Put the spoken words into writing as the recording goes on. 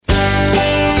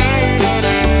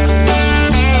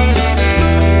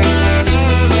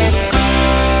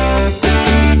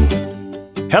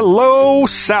Hello,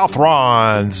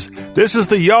 Southrons. This is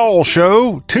the Y'all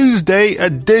Show, Tuesday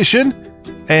edition,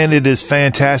 and it is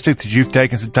fantastic that you've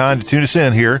taken some time to tune us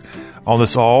in here on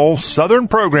this all-Southern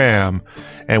program.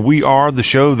 And we are the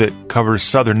show that covers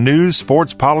Southern news,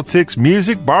 sports, politics,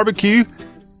 music, barbecue,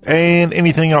 and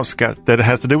anything else that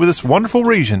has to do with this wonderful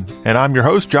region. And I'm your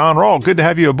host, John Rawl. Good to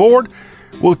have you aboard.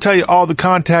 We'll tell you all the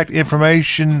contact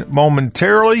information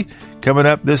momentarily. Coming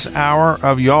up this hour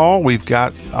of Y'all, we've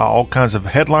got all kinds of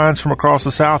headlines from across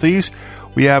the Southeast.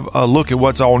 We have a look at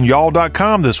what's on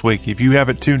y'all.com this week. If you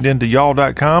haven't tuned into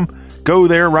y'all.com, go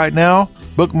there right now,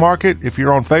 bookmark it. If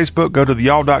you're on Facebook, go to the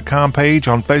y'all.com page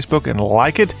on Facebook and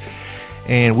like it.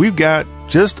 And we've got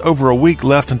just over a week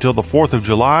left until the 4th of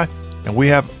July, and we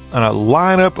have a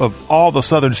lineup of all the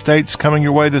southern states coming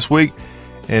your way this week.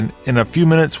 And in a few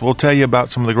minutes, we'll tell you about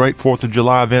some of the great 4th of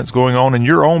July events going on in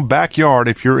your own backyard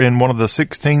if you're in one of the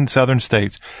 16 southern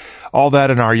states. All that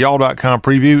in our y'all.com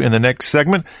preview in the next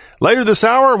segment. Later this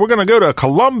hour, we're going to go to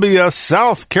Columbia,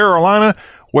 South Carolina,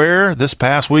 where this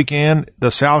past weekend,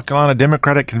 the South Carolina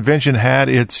Democratic Convention had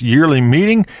its yearly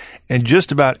meeting, and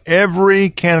just about every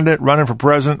candidate running for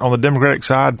president on the Democratic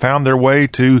side found their way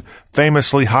to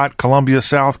famously hot Columbia,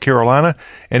 South Carolina,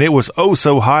 and it was oh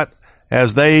so hot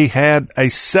as they had a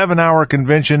 7-hour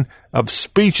convention of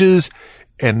speeches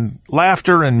and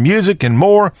laughter and music and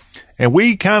more. And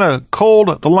we kind of culled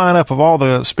the lineup of all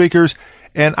the speakers.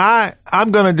 And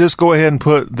I'm going to just go ahead and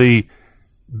put the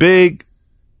kind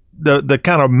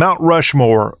of Mount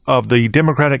Rushmore of the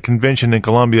Democratic Convention in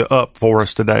Columbia up for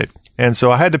us today. And so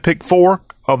I had to pick 4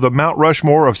 of the Mount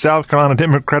Rushmore of South Carolina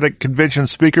Democratic Convention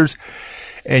speakers.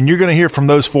 And you're going to hear from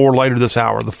those 4 later this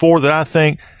hour. The 4 that I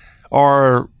think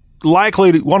are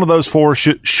likely one of those 4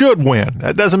 should win.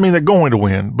 That doesn't mean they're going to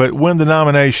win, but win the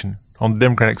nomination on the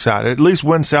Democratic side, at least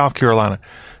win South Carolina.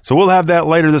 So we'll have that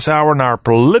later this hour in our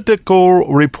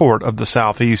political report of the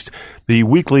Southeast, the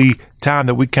weekly time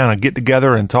that we kind of get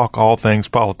together and talk all things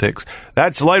politics.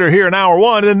 That's later here in hour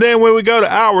 1. And then when we go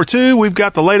to hour 2, we've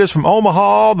got the latest from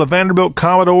Omaha, the Vanderbilt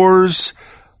Commodores.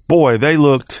 Boy, they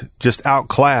looked just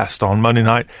outclassed on Monday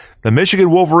night. The Michigan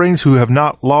Wolverines, who have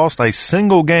not lost a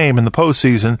single game in the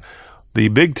postseason, the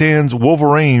Big Ten's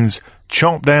Wolverines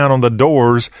chomped down on the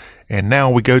doors, and now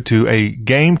we go to a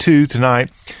game 2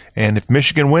 tonight. And if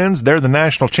Michigan wins, they're the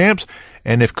national champs.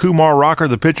 And if Kumar Rocker,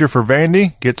 the pitcher for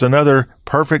Vandy, gets another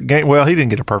perfect game, well, he didn't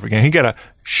get a perfect game. He got a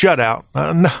shutout.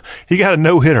 No, he got a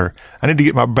no-hitter. I need to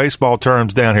get my baseball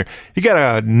terms down here. He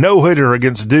got a no-hitter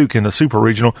against Duke in the Super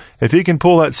Regional. If he can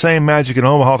pull that same magic in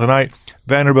Omaha tonight,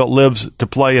 Vanderbilt lives to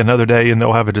play another day, and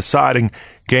they'll have a deciding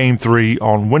Game 3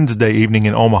 on Wednesday evening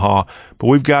in Omaha. But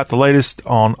we've got the latest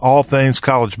on all things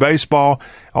college baseball.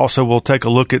 Also, we'll take a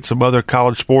look at some other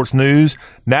college sports news,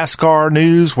 NASCAR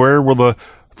news. Where will the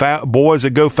boys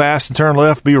that go fast and turn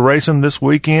left be racing this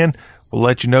weekend? We'll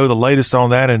let you know the latest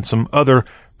on that and some other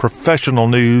professional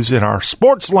news in our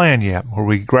Sports Lanyard, where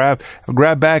we grab a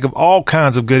grab bag of all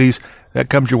kinds of goodies. That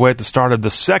comes your way at the start of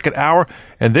the second hour.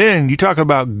 And then you talk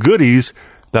about goodies.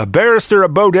 The barrister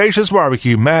of Bodacious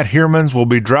Barbecue, Matt Heermans, will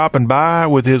be dropping by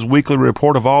with his weekly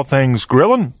report of all things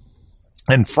grilling.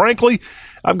 And frankly,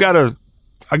 I got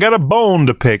a bone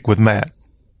to pick with Matt.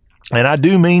 And I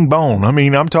do mean bone. I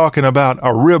mean, I'm talking about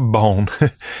a rib bone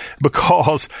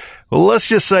because, well, let's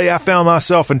just say I found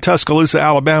myself in Tuscaloosa,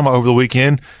 Alabama over the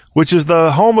weekend, which is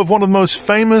the home of one of the most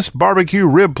famous barbecue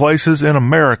rib places in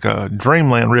America,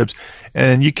 Dreamland Ribs.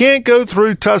 And you can't go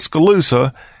through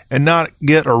Tuscaloosa and not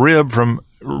get a rib from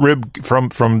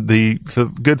the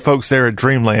good folks there at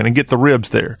Dreamland and get the ribs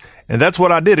there. And that's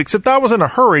what I did, except I was in a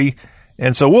hurry.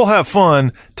 And so we'll have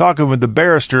fun talking with the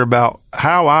barrister about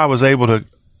how I was able to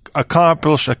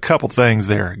accomplish a couple things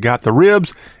there. Got the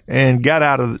ribs and got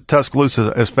out of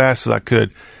Tuscaloosa as fast as I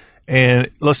could. And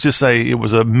let's just say it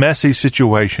was a messy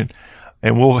situation.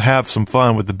 And we'll have some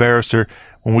fun with the barrister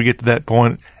when we get to that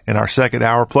point in our second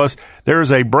hour. Plus, there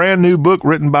is a brand new book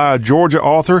written by a Georgia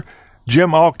author,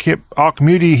 Jim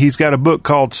Auchmuty. He's got a book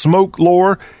called Smoke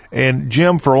Lore. And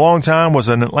Jim, for a long time, was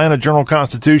an Atlanta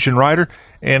Journal-Constitution writer.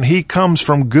 And he comes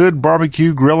from good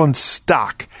barbecue grilling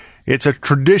stock. It's a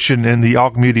tradition in the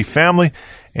Auchmuty family.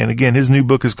 And again, his new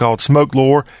book is called Smoke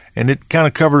Lore, and it kind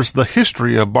of covers the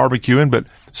history of barbecuing, but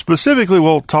specifically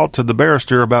we'll talk to the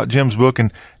barrister about Jim's book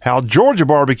and how Georgia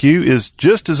barbecue is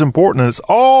just as important as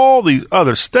all these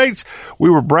other states. We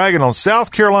were bragging on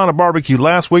South Carolina barbecue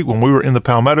last week when we were in the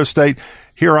Palmetto State.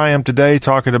 Here I am today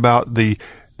talking about the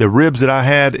ribs that I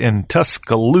had in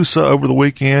Tuscaloosa over the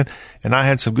weekend, and I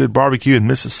had some good barbecue in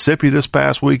Mississippi this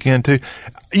past weekend too.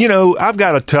 You know, I've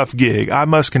got a tough gig, I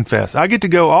must confess. I get to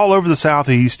go all over the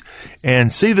Southeast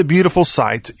and see the beautiful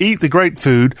sights, eat the great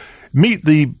food, meet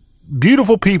the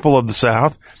beautiful people of the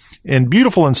South, and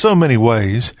beautiful in so many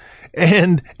ways.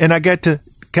 And I got to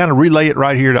kind of relay it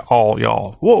right here to all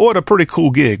y'all. What a pretty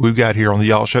cool gig we've got here on the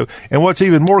Y'all Show. And what's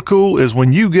even more cool is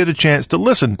when you get a chance to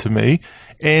listen to me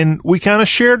and we kind of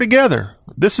share together.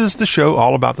 This is the show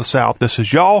all about the South. This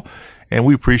is y'all, and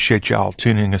we appreciate y'all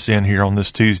tuning us in here on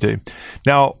this Tuesday.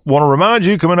 Now, want to remind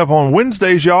you, coming up on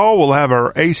Wednesdays, y'all, we'll have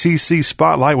our ACC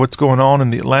Spotlight, what's going on in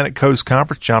the Atlantic Coast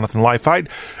Conference. Jonathan Leifheit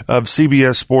of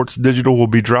CBS Sports Digital will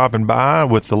be dropping by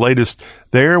with the latest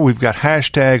there. We've got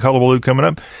hashtag Hullabaloo coming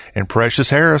up, and Precious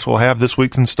Harris will have this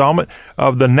week's installment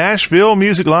of the Nashville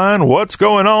Music Line, what's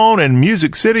going on in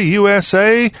Music City,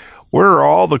 USA. Where are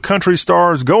all the country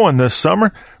stars going this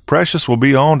summer? Precious will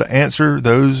be on to answer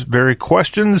those very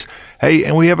questions. Hey,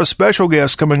 and we have a special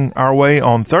guest coming our way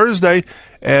on Thursday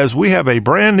as we have a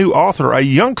brand new author, a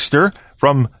youngster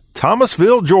from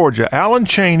Thomasville, Georgia, Alan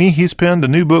Cheney. He's penned a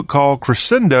new book called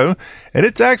Crescendo, and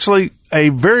it's actually a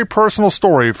very personal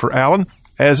story for Alan,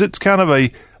 as it's kind of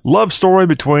a love story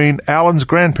between Alan's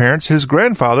grandparents. His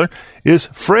grandfather is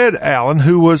Fred Allen,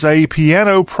 who was a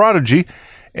piano prodigy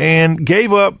and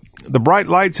gave up the bright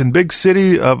lights and big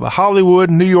city of Hollywood,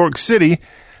 New York City,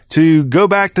 to go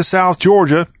back to South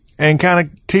Georgia and kind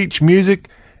of teach music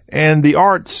and the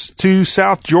arts to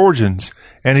South Georgians.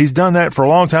 And he's done that for a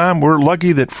long time. We're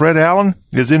lucky that Fred Allen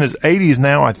is in his 80s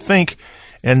now, I think,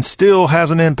 and still has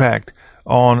an impact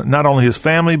on not only his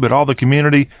family, but all the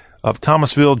community of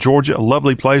Thomasville, Georgia, a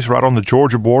lovely place right on the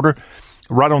Georgia border.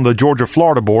 Right on the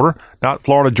Georgia-Florida border, not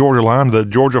Florida-Georgia line, the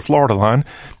Georgia-Florida line.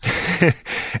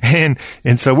 and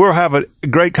so we'll have a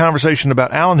great conversation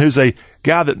about Alan, who's a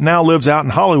guy that now lives out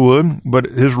in Hollywood, but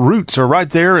his roots are right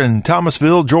there in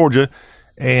Thomasville, Georgia.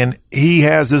 And he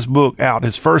has this book out,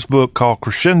 his first book called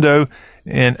Crescendo.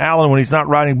 And Alan, when he's not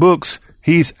writing books,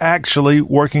 he's actually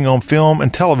working on film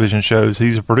and television shows.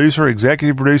 He's a producer,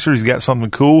 executive producer. He's got something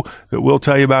cool that we'll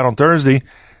tell you about on Thursday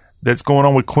that's going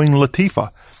on with Queen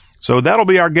Latifah. So that'll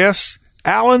be our guest,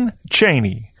 Alan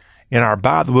Cheney, in our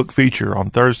Buy the Book feature on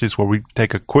Thursdays, where we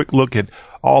take a quick look at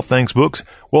all things books.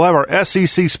 We'll have our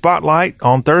SEC Spotlight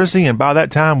on Thursday, and by that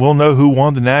time, we'll know who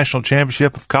won the national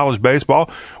championship of college baseball.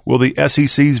 Will the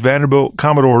SEC's Vanderbilt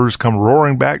Commodores come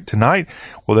roaring back tonight?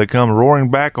 Will they come roaring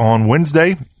back on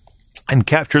Wednesday and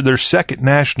capture their second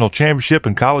national championship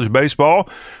in college baseball?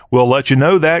 We'll let you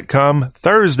know that come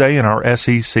Thursday in our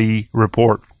SEC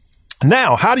report.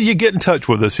 Now, how do you get in touch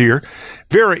with us here?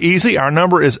 Very easy. Our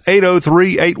number is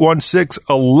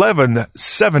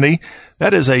 803-816-1170.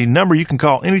 That is a number you can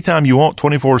call anytime you want,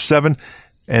 24/7.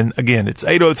 And again, it's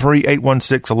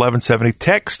 803-816-1170.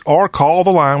 Text or call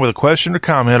the line with a question or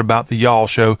comment about the Y'all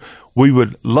Show. We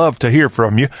would love to hear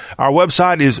from you. Our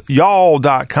website is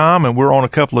y'all.com, and we're on a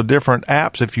couple of different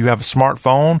apps. If you have a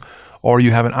smartphone or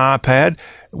you have an iPad,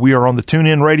 we are on the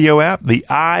TuneIn Radio app, the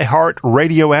iHeart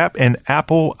Radio app, and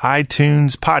Apple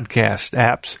iTunes podcast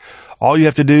apps. All you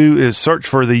have to do is search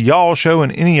for the Y'all Show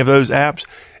in any of those apps,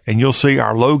 and you'll see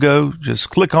our logo. Just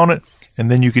click on it,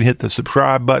 and then you can hit the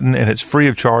subscribe button, and it's free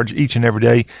of charge each and every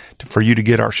day for you to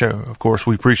get our show. Of course,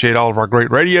 we appreciate all of our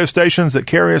great radio stations that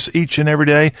carry us each and every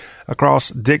day across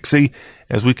Dixie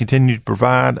as we continue to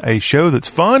provide a show that's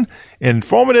fun,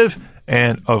 informative,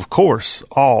 and, of course,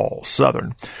 all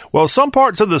Southern. Well, some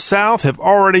parts of the South have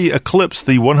already eclipsed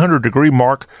the 100-degree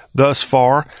mark thus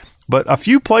far, but a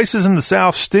few places in the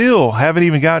South still haven't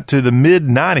even got to the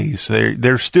mid-90s.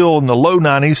 They're still in the low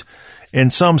 90s in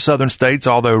some Southern states,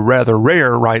 although rather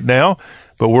rare right now.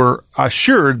 But we're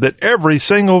assured that every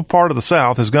single part of the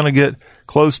South is going to get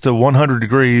close to 100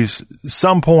 degrees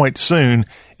some point soon,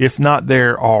 if not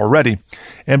there already.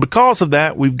 And because of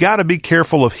that, we've got to be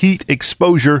careful of heat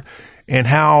exposure and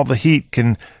how the heat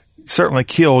can certainly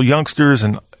kill youngsters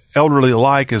and elderly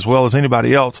alike, as well as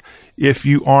anybody else, if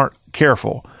you aren't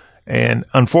careful. And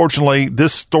unfortunately,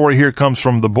 this story here comes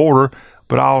from the border,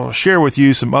 but I'll share with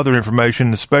you some other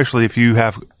information, especially if you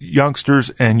have youngsters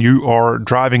and you are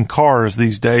driving cars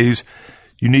these days.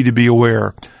 You need to be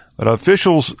aware. But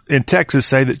officials in Texas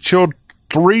say that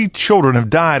 3 children have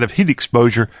died of heat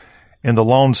exposure in the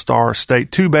Lone Star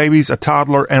State. 2 babies, a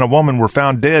toddler, and a woman were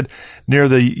found dead near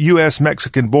the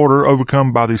U.S.-Mexican border,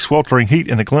 overcome by the sweltering heat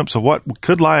and a glimpse of what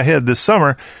could lie ahead this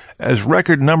summer as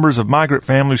record numbers of migrant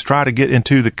families try to get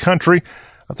into the country.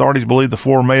 Authorities believe the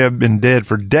 4 may have been dead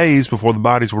for days before the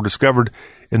bodies were discovered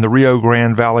in the Rio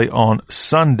Grande Valley on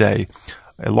Sunday.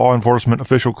 A law enforcement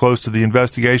official close to the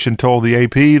investigation told the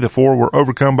AP the 4 were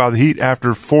overcome by the heat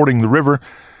after fording the river.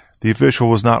 The official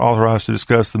was not authorized to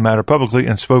discuss the matter publicly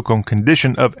and spoke on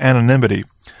condition of anonymity.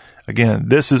 Again,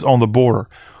 this is on the border.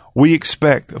 we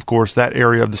expect, of course, that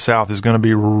area of the South is going to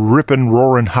be ripping,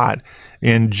 roaring hot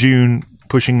in June,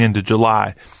 pushing into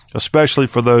July, especially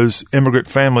for those immigrant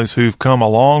families who've come a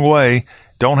long way,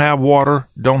 don't have water,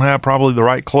 don't have probably the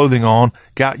right clothing on,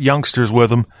 got youngsters with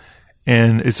them,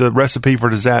 and it's a recipe for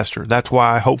disaster. That's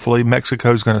why hopefully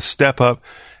Mexico is going to step up,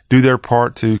 do their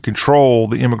part to control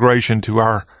the immigration to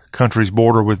our country's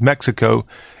border with Mexico,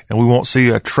 and we won't see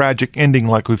a tragic ending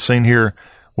like we've seen here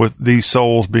with these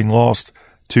souls being lost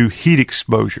to heat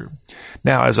exposure.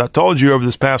 Now, as I told you over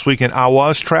this past weekend, I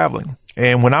was traveling.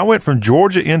 And when I went from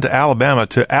Georgia into Alabama,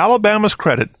 to Alabama's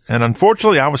credit, and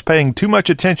unfortunately I was paying too much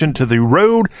attention to the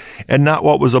road and not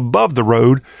what was above the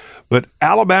road, but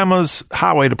Alabama's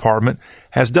highway department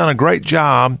has done a great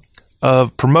job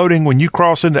of promoting when you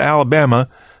cross into Alabama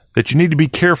that you need to be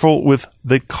careful with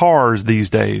the cars these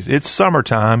days. It's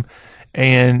summertime,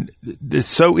 and it's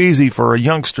so easy for a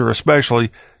youngster especially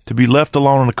to be left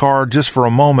alone in the car just for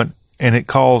a moment, and it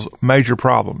causes major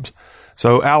problems.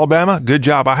 So Alabama, good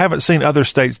job. I haven't seen other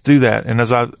states do that. And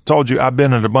as I told you, I've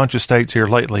been in a bunch of states here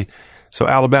lately. So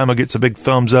Alabama gets a big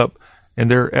thumbs up in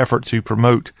their effort to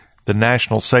promote the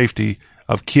national safety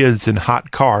of kids in hot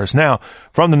cars. Now,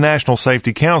 from the National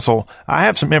Safety Council, I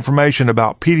have some information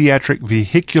about pediatric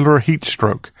vehicular heat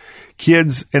stroke.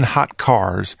 Kids in hot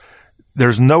cars.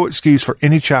 There's no excuse for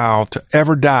any child to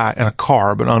ever die in a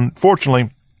car, but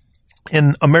unfortunately,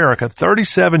 in America,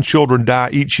 37 children die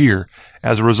each year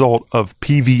as a result of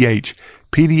PVH,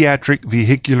 pediatric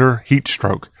vehicular heat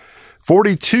stroke.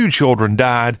 42 children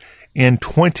died in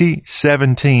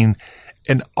 2017,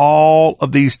 and all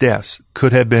of these deaths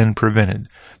could have been prevented.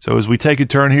 So as we take a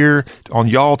turn here on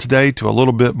Y'all today to a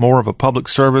little bit more of a public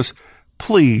service,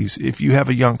 please, if you have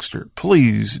a youngster,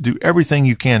 please do everything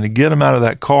you can to get them out of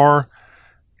that car.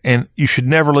 And you should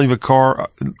never leave a car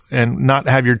and not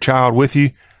have your child with you.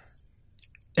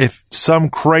 If some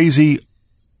crazy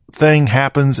thing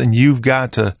happens and you've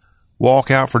got to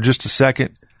walk out for just a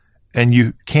second and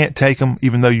you can't take them,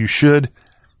 even though you should,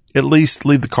 at least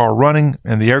leave the car running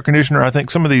and the air conditioner. I think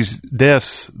some of these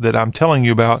deaths that I'm telling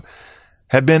you about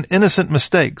have been innocent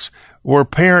mistakes where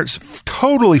parents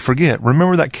totally forget.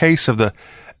 Remember that case of the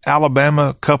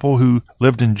Alabama couple who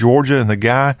lived in Georgia, and the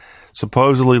guy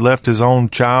supposedly left his own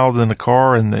child in the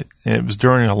car, and it was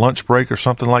during a lunch break or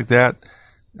something like that.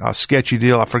 A sketchy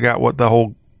deal. I forgot what the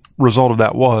whole result of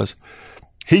that was.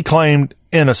 He claimed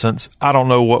innocence. I don't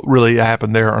know what really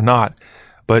happened there or not,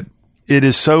 but it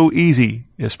is so easy,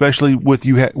 especially with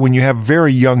when you have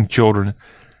very young children,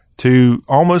 to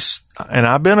almost, and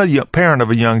I've been a parent of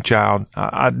a young child.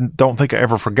 I don't think I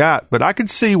ever forgot, but I could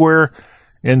see where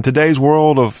in today's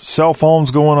world of cell phones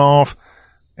going off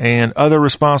and other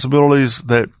responsibilities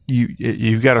that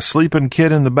you've got a sleeping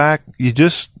kid in the back, you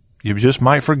just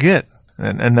might forget.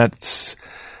 And that's,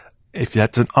 if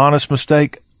that's an honest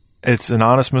mistake, it's an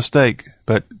honest mistake.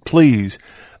 But please,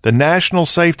 the National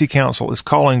Safety Council is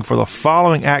calling for the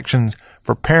following actions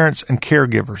for parents and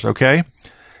caregivers, okay?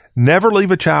 Never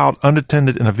leave a child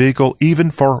unattended in a vehicle,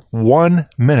 even for 1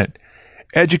 minute.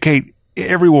 Educate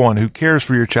everyone who cares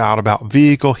for your child about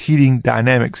vehicle heating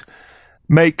dynamics.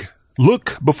 Make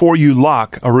look before you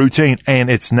lock a routine, and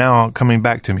it's now coming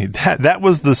back to me. That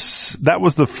was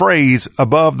the phrase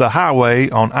above the highway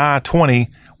on I-20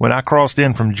 when I crossed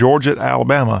in from Georgia to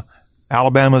Alabama.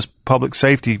 Alabama's public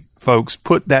safety folks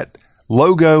put that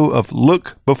logo of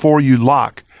look before you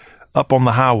lock up on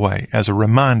the highway as a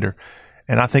reminder.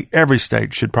 And I think every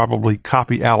state should probably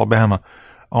copy Alabama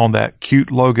on that cute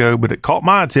logo, but it caught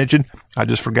my attention. I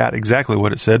just forgot exactly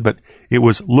what it said, but it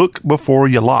was look before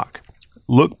you lock.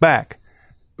 Look back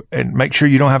and make sure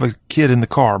you don't have a kid in the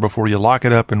car before you lock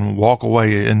it up and walk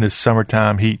away in this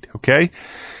summertime heat, okay?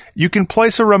 You can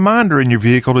place a reminder in your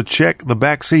vehicle to check the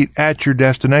back seat at your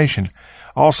destination.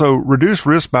 Also, reduce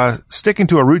risk by sticking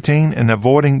to a routine and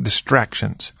avoiding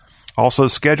distractions. Also,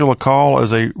 schedule a call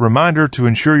as a reminder to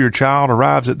ensure your child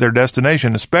arrives at their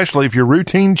destination, especially if your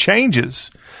routine changes.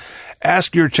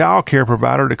 Ask your child care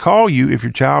provider to call you if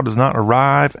your child does not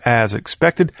arrive as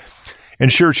expected.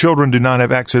 Ensure children do not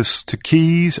have access to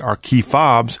keys or key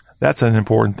fobs. That's an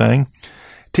important thing.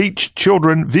 Teach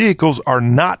children vehicles are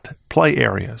not play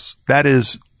areas. That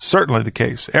is certainly the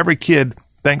case. Every kid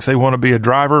thinks they want to be a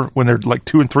driver when they're like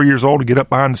 2 and 3 years old to get up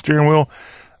behind the steering wheel.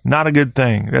 Not a good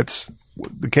thing. That's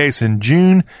the case in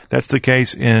June. That's the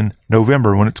case in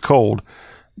November when it's cold.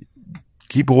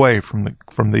 Keep away from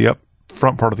the up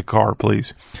front part of the car,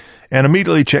 please. And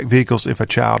immediately check vehicles if a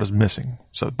child is missing.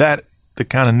 So that the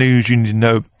kind of news you need to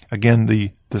know. Again,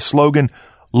 the slogan,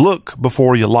 look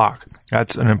before you lock.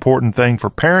 That's an important thing for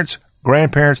parents,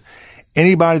 grandparents,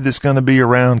 anybody that's going to be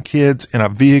around kids in a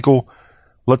vehicle.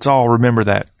 Let's all remember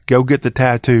that. Go get the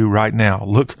tattoo right now.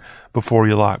 Look before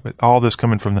you like. But all this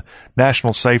coming from the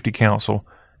National Safety Council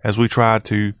as we try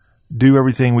to do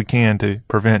everything we can to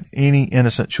prevent any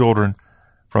innocent children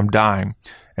from dying.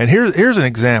 And here's an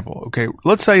example. Okay,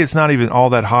 let's say it's not even all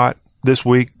that hot this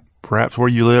week, perhaps where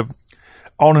you live.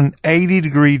 On an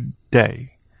 80-degree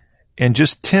day, in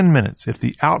just 10 minutes, if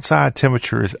the outside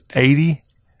temperature is 80,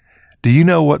 do you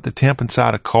know what the temp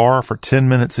inside a car for 10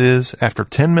 minutes is? After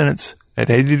 10 minutes at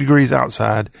 80 degrees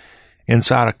outside,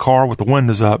 inside a car with the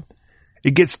windows up,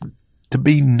 it gets to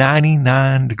be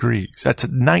 99 degrees. That's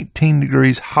 19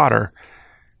 degrees hotter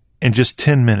in just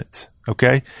 10 minutes.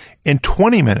 Okay. In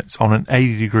 20 minutes on an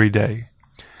 80-degree day,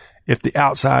 if the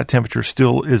outside temperature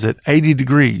still is at 80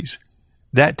 degrees,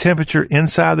 that temperature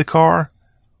inside the car,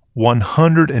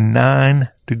 109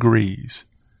 degrees.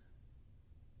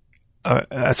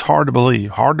 That's hard to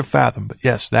believe, hard to fathom. But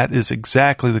yes, that is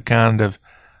exactly the kind of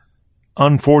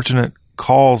unfortunate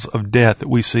cause of death that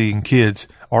we see in kids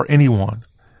or anyone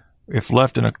if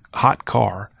left in a hot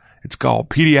car. It's called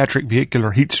pediatric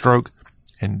vehicular heat stroke.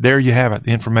 And there you have it,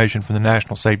 the information from the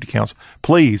National Safety Council.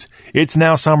 Please, it's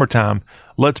now summertime.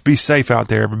 Let's be safe out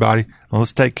there, everybody. And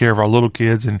let's take care of our little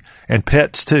kids and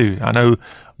pets too. I know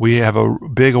we have a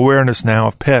big awareness now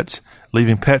of pets,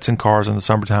 leaving pets in cars in the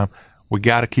summertime. We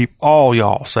got to keep all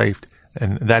y'all safe,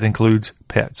 and that includes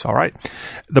pets, all right?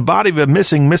 The body of a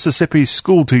missing Mississippi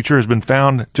school teacher has been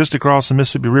found just across the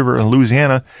Mississippi River in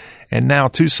Louisiana, and now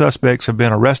 2 suspects have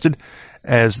been arrested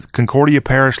as Concordia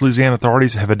Parish, Louisiana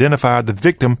authorities have identified the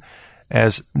victim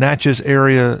as Natchez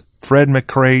area Fred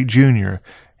McCray Jr.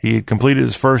 He had completed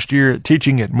his first year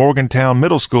teaching at Morgantown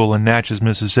Middle School in Natchez,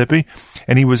 Mississippi,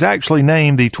 and he was actually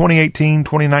named the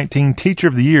 2018-2019 Teacher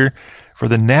of the Year for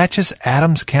the Natchez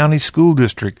Adams County School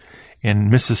District in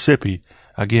Mississippi.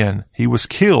 Again, he was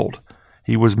killed.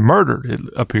 He was murdered, it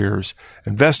appears.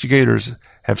 Investigators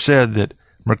have said that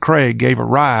McCray gave a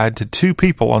ride to 2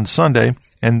 people on Sunday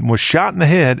and was shot in the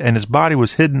head, and his body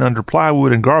was hidden under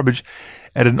plywood and garbage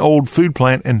at an old food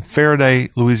plant in Faraday,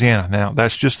 Louisiana. Now,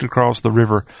 that's just across the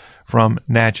river from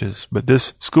Natchez. But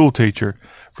this school teacher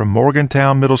from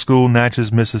Morgantown Middle School,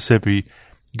 Natchez, Mississippi,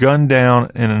 gunned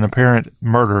down in an apparent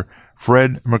murder,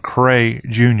 Fred McCray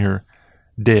Jr.,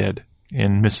 dead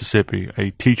in Mississippi.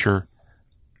 A teacher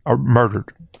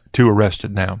murdered, 2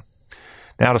 arrested now.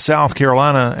 Now to South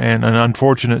Carolina, and an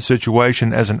unfortunate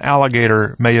situation as an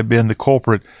alligator may have been the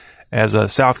culprit, as a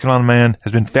South Carolina man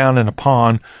has been found in a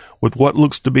pond with what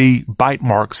looks to be bite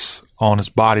marks on his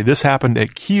body. This happened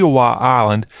at Kiowa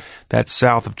Island, that's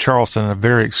south of Charleston, a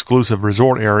very exclusive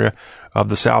resort area of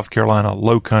the South Carolina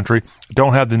Low Country. I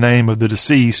don't have the name of the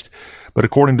deceased, but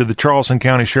according to the Charleston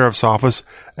County Sheriff's Office,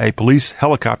 a police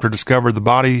helicopter discovered the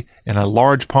body in a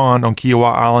large pond on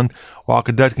Kiowa Island while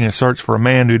conducting a search for a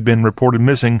man who had been reported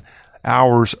missing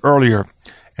hours earlier.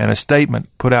 And a statement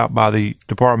put out by the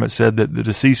department said that the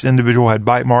deceased individual had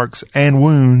bite marks and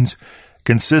wounds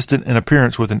consistent in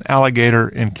appearance with an alligator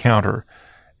encounter.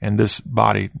 And this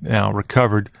body now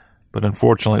recovered, but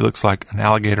unfortunately it looks like an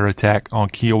alligator attack on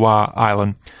Kiowa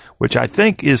Island, which I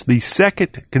think is the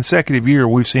second consecutive year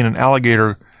we've seen an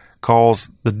alligator cause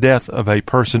the death of a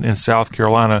person in South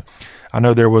Carolina. I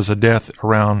know there was a death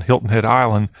around Hilton Head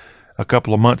Island a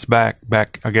couple of months back,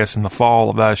 I guess in the fall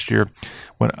of last year,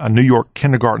 when a New York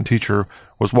kindergarten teacher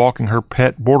was walking her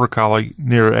pet border collie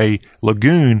near a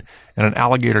lagoon and an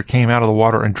alligator came out of the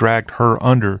water and dragged her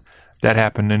under. That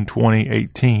happened in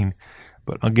 2018.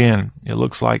 But again, it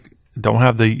looks like, don't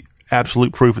have the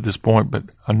absolute proof at this point, but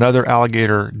another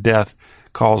alligator death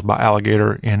caused by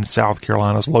alligator in South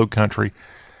Carolina's Low Country.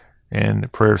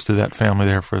 And prayers to that family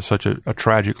there for such a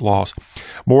tragic loss.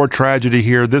 More tragedy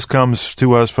here. This comes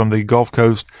to us from the Gulf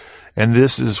Coast, and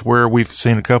this is where we've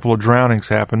seen a couple of drownings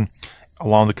happen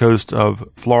along the coast of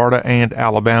Florida and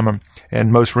Alabama.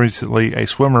 And most recently, a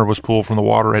swimmer was pulled from the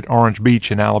water at Orange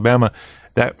Beach in Alabama.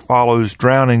 That follows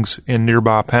drownings in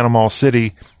nearby Panama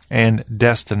City and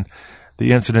Destin.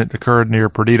 The incident occurred near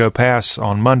Perdido Pass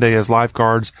on Monday as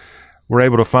lifeguards were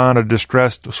able to find a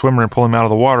distressed swimmer and pull him out of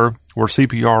the water, where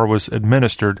CPR was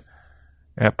administered.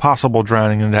 At possible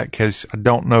drowning in that case, I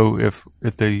don't know if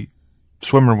the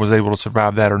swimmer was able to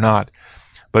survive that or not.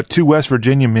 But 2 West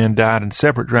Virginia men died in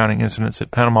separate drowning incidents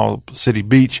at Panama City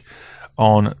Beach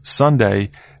on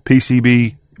Sunday.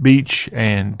 PCB Beach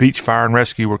and Beach Fire and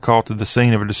Rescue were called to the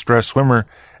scene of a distressed swimmer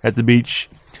at the beach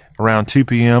around 2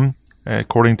 p.m.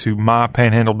 According to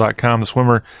mypanhandle.com, the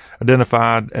swimmer,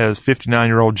 identified as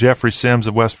 59-year-old Jeffrey Sims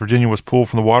of West Virginia, was pulled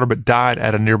from the water but died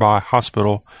at a nearby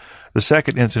hospital. The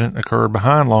second incident occurred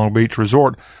behind Long Beach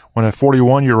Resort when a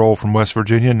 41-year-old from West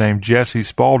Virginia named Jesse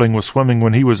Spaulding was swimming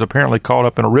when he was apparently caught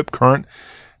up in a rip current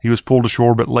He was pulled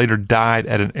ashore but later died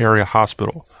at an area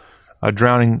hospital. A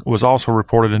drowning was also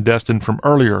reported in Destin from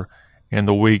earlier in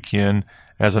the weekend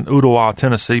as an Ottawa,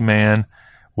 Tennessee man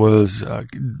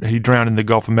he drowned in the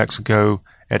Gulf of Mexico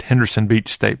at Henderson Beach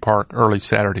State Park early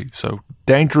Saturday. So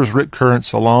dangerous rip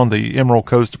currents along the Emerald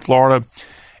Coast of Florida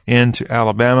into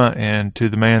Alabama, and to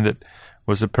the man that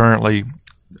was apparently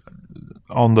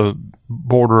on the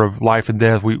border of life and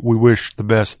death, we wish the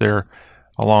best there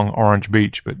along Orange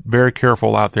Beach. But very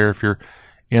careful out there if you're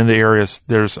in the areas.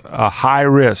 There's a high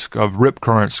risk of rip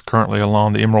currents currently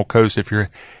along the Emerald Coast. If you're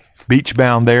beach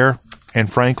bound there,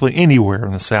 and frankly anywhere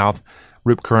in the South,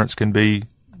 rip currents can be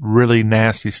really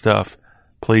nasty stuff.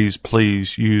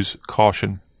 Please use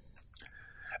caution.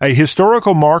 A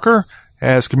historical marker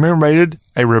has commemorated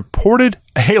a reported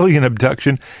alien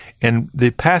abduction in the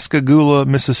Pascagoula,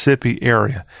 Mississippi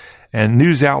area. And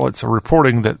news outlets are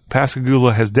reporting that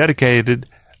Pascagoula has dedicated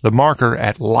the marker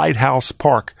at Lighthouse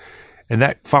Park. And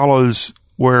that follows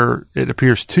where it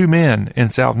appears two men in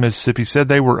South Mississippi said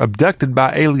they were abducted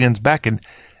by aliens back in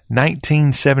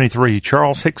 1973.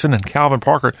 Charles Hickson and Calvin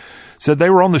Parker said they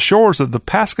were on the shores of the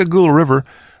Pascagoula River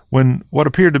when what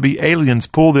appeared to be aliens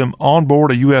pulled them on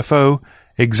board a UFO,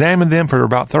 examined them for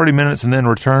about 30 minutes, and then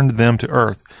returned them to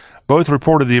Earth. Both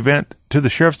reported the event to the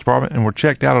sheriff's department and were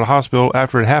checked out at a hospital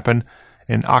after it happened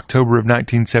in October of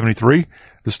 1973.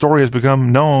 The story has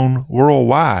become known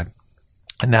worldwide.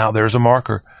 And now there's a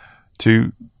marker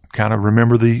to kind of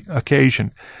remember the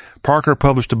occasion. Parker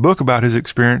published a book about his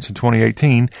experience in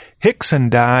 2018. Hickson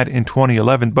died in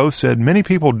 2011. Both said many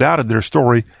people doubted their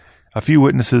story. A few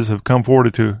witnesses have come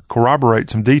forward to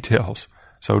corroborate some details.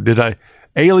 So did an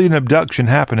alien abduction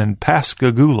happen in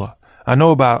Pascagoula? I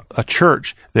know about a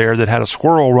church there that had a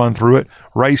squirrel run through it.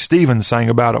 Ray Stevens sang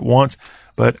about it once.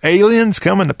 But aliens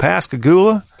coming to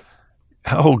Pascagoula?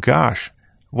 Oh, gosh.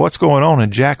 What's going on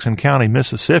in Jackson County,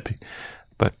 Mississippi?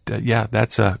 But, yeah,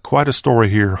 that's quite a story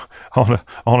here on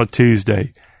a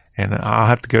Tuesday. And I'll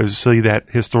have to go see that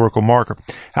historical marker.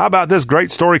 How about this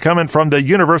great story coming from the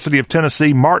University of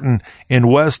Tennessee, Martin in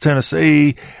West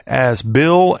Tennessee, as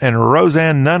Bill and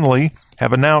Roseanne Nunley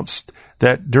have announced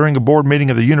that during a board meeting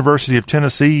of the University of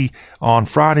Tennessee on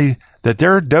Friday that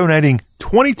they're donating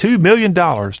 $22 million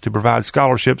to provide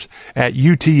scholarships at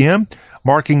UTM,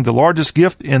 marking the largest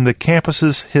gift in the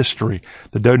campus's history.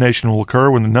 The donation will occur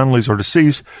when the Nunleys are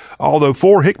deceased, although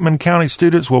 4 Hickman County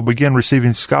students will begin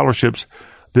receiving scholarships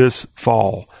this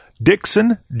fall.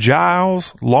 Dixon,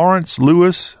 Giles, Lawrence,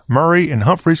 Lewis, Murray, and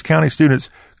Humphreys County students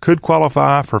could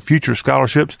qualify for future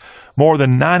scholarships. More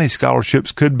than 90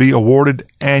 scholarships could be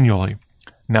awarded annually.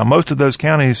 Now, most of those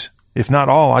counties, if not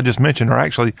all I just mentioned, are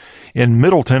actually in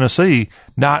Middle Tennessee,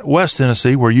 not West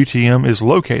Tennessee, where UTM is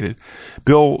located.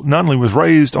 Bill Nunley was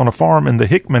raised on a farm in the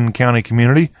Hickman County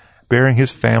community, bearing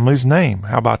his family's name.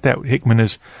 How about that? Hickman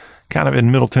is kind of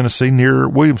in Middle Tennessee near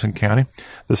Williamson County.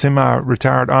 The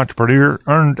semi-retired entrepreneur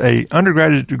earned an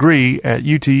undergraduate degree at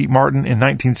UT Martin in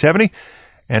 1970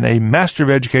 and a Master of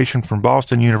Education from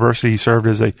Boston University. He served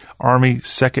as an Army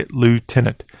second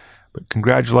lieutenant. But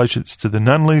congratulations to the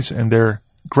Nunleys and their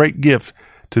great gift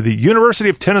to the University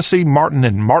of Tennessee, Martin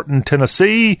in Martin,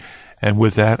 Tennessee. And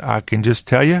with that, I can just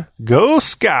tell you, go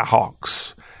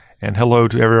Skyhawks. And hello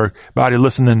to everybody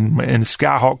listening in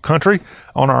Skyhawk country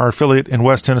on our affiliate in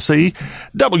West Tennessee,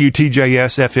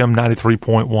 WTJS FM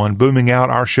 93.1, booming out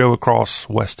our show across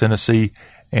West Tennessee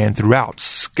and throughout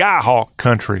Skyhawk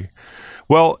country.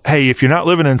 Well, hey, if you're not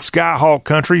living in Skyhawk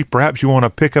country, perhaps you want to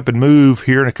pick up and move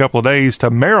here in a couple of days to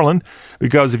Maryland,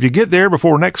 because if you get there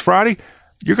before next Friday,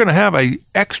 you're going to have an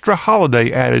extra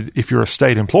holiday added if you're a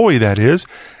state employee, that is,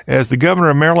 as the governor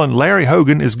of Maryland, Larry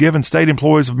Hogan, is giving state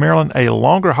employees of Maryland a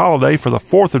longer holiday for the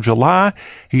 4th of July.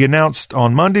 He announced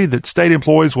on Monday that state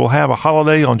employees will have a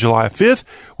holiday on July 5th,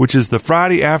 which is the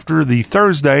Friday after the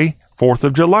Thursday, 4th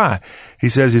of July. He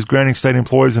says he's granting state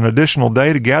employees an additional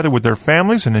day to gather with their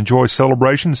families and enjoy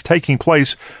celebrations taking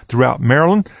place throughout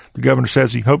Maryland. The governor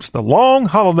says he hopes the long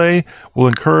holiday will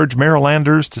encourage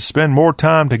Marylanders to spend more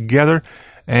time together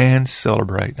and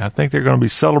celebrate. I think they're going to be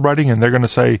celebrating, and they're going to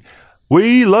say,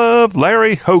 "We love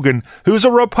Larry Hogan," who's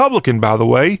a Republican, by the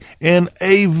way, in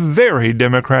a very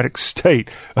Democratic state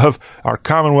of our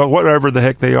Commonwealth, whatever the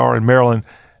heck they are in Maryland.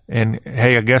 And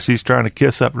hey, I guess he's trying to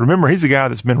kiss up. Remember, he's a guy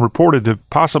that's been reported to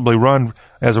possibly run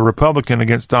as a Republican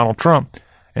against Donald Trump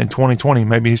in 2020.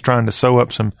 Maybe he's trying to sew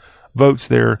up some votes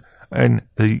there in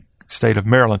the state of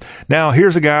Maryland. Now,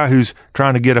 here's a guy who's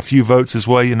trying to get a few votes his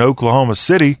way in Oklahoma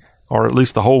City, or at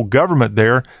least the whole government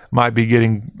there, might be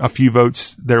getting a few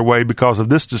votes their way because of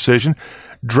this decision.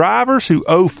 Drivers who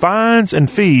owe fines and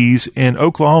fees in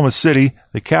Oklahoma City,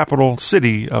 the capital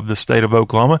city of the state of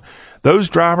Oklahoma, those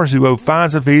drivers who owe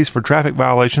fines and fees for traffic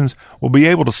violations will be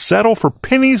able to settle for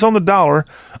pennies on the dollar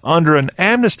under an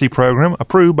amnesty program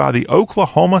approved by the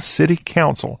Oklahoma City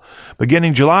Council.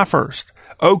 Beginning July 1st,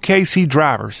 OKC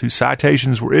drivers whose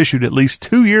citations were issued at least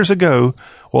 2 years ago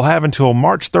will have until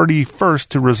March 31st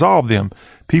to resolve them.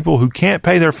 People who can't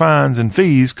pay their fines and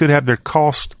fees could have their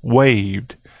costs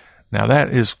waived. Now that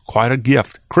is quite a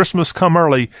gift. Christmas come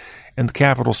early in the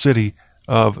capital city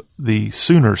of the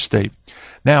Sooner State.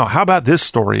 Now, how about this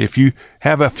story? If you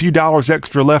have a few dollars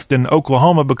extra left in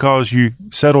Oklahoma because you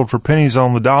settled for pennies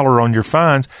on the dollar on your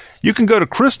fines, you can go to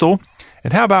Crystal.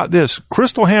 And how about this?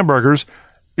 Crystal Hamburgers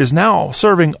is now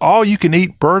serving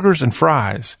all-you-can-eat burgers and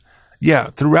fries.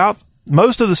 Yeah, throughout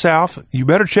most of the South, you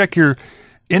better check your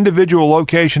individual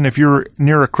location if you're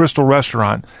near a Crystal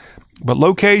restaurant. But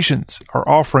locations are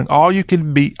offering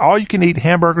all-you-can-eat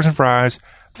hamburgers and fries,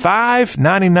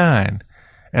 $5.99.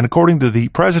 And according to the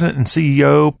president and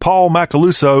CEO, Paul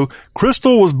Macaluso,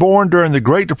 Crystal was born during the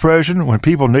Great Depression when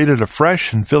people needed a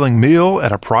fresh and filling meal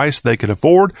at a price they could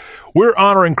afford. We're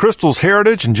honoring Crystal's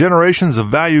heritage and generations of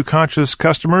value-conscious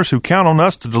customers who count on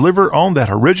us to deliver on that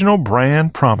original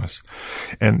brand promise.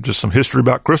 And just some history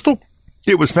about Crystal.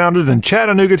 It was founded in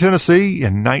Chattanooga, Tennessee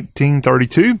in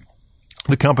 1932.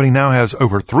 The company now has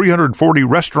over 340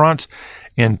 restaurants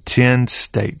in 10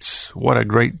 states. What a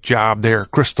great job there,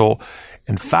 Crystal.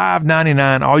 And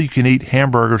 $5.99, all you can eat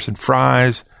hamburgers and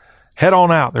fries. Head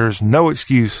on out. There's no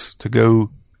excuse to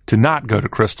not go to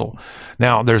Crystal.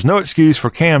 Now, there's no excuse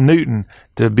for Cam Newton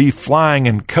to be flying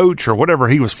in coach or whatever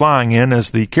he was flying in,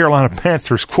 as the Carolina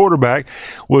Panthers quarterback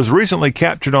was recently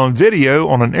captured on video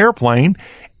on an airplane,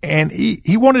 and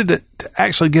he wanted to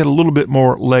actually get a little bit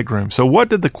more legroom. So what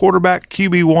did the quarterback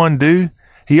QB1 do?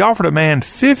 He offered a man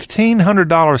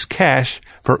 $1,500 cash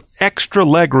for extra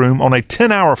legroom on a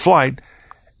 10-hour flight.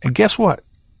 And guess what?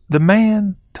 The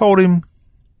man told him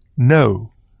no.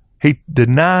 He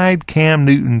denied Cam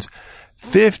Newton's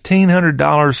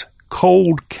 $1,500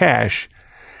 cold cash.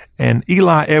 And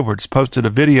Eli Edwards posted a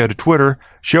video to Twitter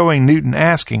showing Newton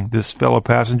asking this fellow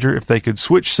passenger if they could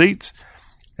switch seats.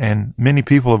 And many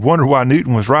people have wondered why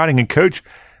Newton was riding in coach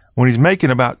when he's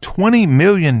making about $20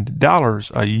 million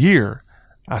a year.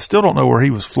 I still don't know where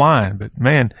he was flying, but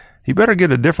man, he better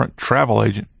get a different travel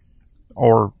agent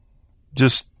or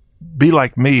just be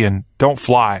like me and don't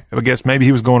fly. I guess maybe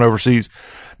he was going overseas.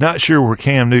 Not sure where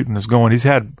Cam Newton is going. He's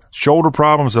had shoulder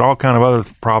problems and all kind of other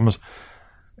problems.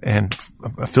 And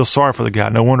I feel sorry for the guy.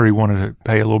 No wonder he wanted to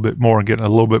pay a little bit more and get a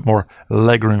little bit more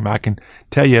legroom. I can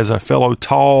tell you as a fellow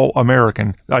tall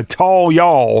American, a tall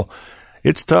y'all,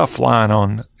 it's tough flying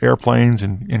on airplanes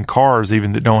and in cars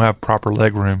even that don't have proper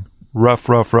legroom. Rough.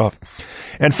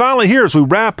 And finally here, as we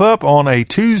wrap up on a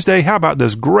Tuesday, how about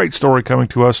this great story coming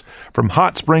to us from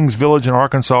Hot Springs Village in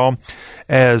Arkansas,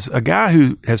 as a guy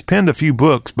who has penned a few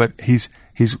books, but he's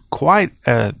quite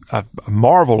a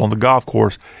marvel on the golf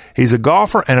course. He's a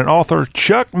golfer and an author,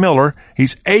 Chuck Miller.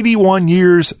 He's 81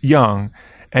 years young.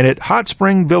 And at Hot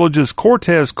Spring Village's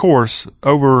Cortez course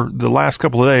over the last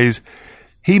couple of days,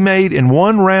 he made in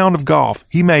one round of golf,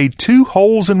 he made 2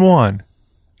 holes in one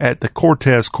at the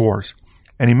Cortez course.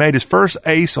 And he made his first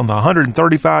ace on the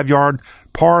 135-yard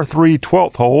par 3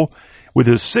 12th hole with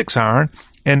his 6-iron.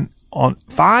 And on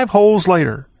 5 holes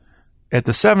later, at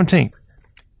the 17th,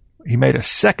 he made a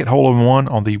second hole-in-one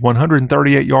on the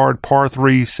 138-yard par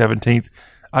 3 17th,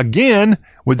 again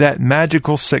with that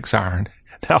magical 6-iron.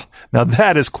 Now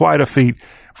that is quite a feat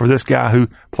for this guy who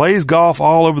plays golf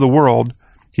all over the world.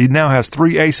 He now has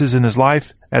 3 aces in his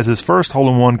life, as his first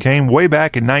hole-in-one came way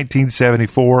back in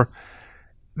 1974.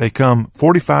 They come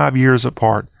 45 years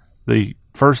apart. The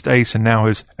first ace and now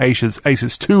his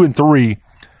aces 2 and 3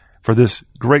 for this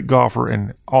great golfer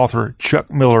and author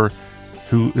Chuck Miller,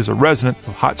 who is a resident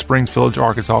of Hot Springs Village,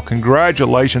 Arkansas.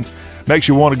 Congratulations. Makes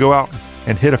you want to go out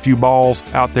and hit a few balls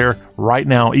out there right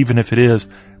now, even if it is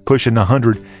pushing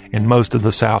 100 in most of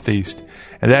the Southeast.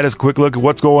 And that is a quick look at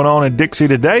what's going on in Dixie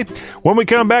today. When we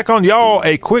come back on Y'all,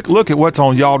 a quick look at what's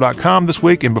on y'all.com this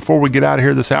week. And before we get out of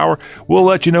here this hour, we'll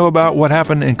let you know about what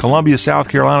happened in Columbia, South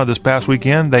Carolina this past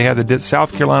weekend. They had the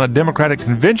South Carolina Democratic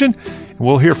Convention. And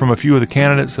we'll hear from a few of the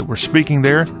candidates that were speaking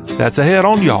there. That's ahead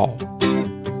on Y'all.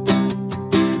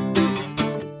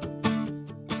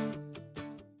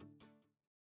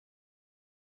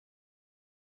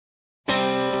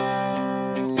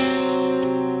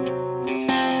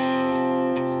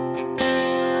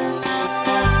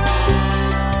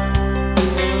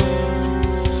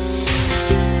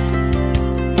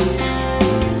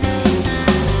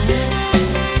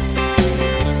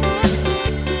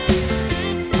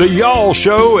 The Y'all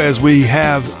Show, as we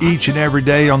have each and every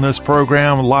day on this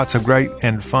program, lots of great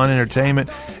and fun entertainment.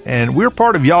 And we're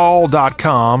part of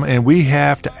y'all.com, and we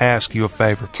have to ask you a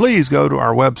favor. Please go to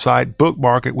our website,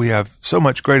 bookmark it. We have so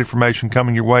much great information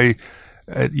coming your way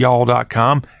at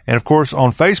y'all.com. And of course,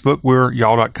 on Facebook, we're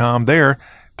y'all.com there.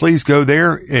 Please go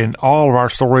there, and all of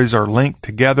our stories are linked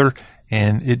together,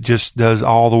 and it just does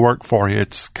all the work for you.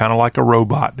 It's kind of like a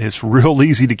robot. It's real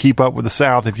easy to keep up with the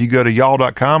South if you go to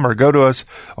y'all.com or go to us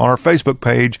on our Facebook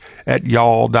page at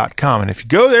y'all.com. And if you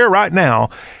go there right now,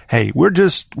 hey, we're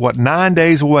just, 9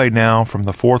 days away now from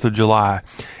the 4th of July.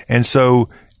 And so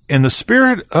in the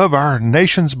spirit of our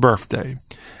nation's birthday,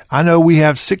 I know we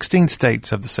have 16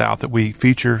 states of the South that we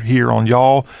feature here on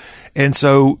Y'all. And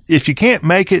so if you can't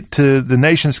make it to the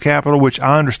nation's capital, which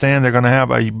I understand they're going to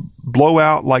have a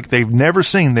blowout like they've never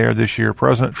seen there this year,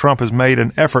 President Trump has made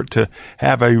an effort to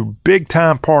have a big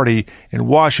time party in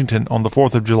Washington on the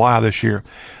 4th of July this year.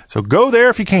 So go there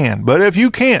if you can. But if you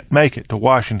can't make it to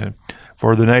Washington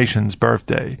for the nation's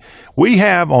birthday, we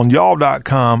have on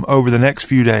y'all.com over the next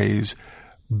few days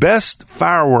best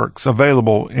fireworks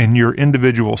available in your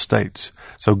individual states.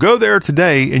 So go there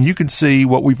today and you can see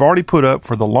what we've already put up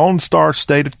for the Lone Star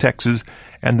State of Texas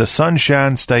and the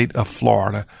Sunshine State of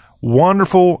Florida.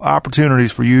 Wonderful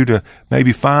opportunities for you to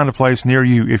maybe find a place near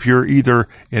you if you're either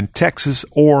in Texas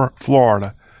or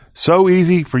Florida. So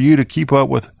easy for you to keep up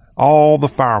with all the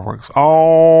fireworks,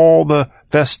 all the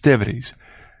festivities.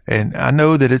 And I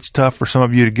know that it's tough for some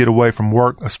of you to get away from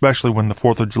work, especially when the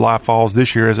 4th of July falls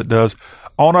this year as it does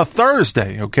on a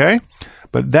Thursday, okay?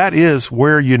 But that is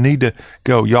where you need to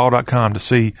go, y'all.com, to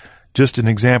see just an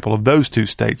example of those two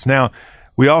states. Now,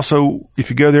 we also, if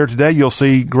you go there today, you'll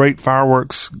see great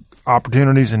fireworks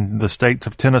opportunities in the states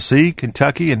of Tennessee,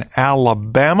 Kentucky, and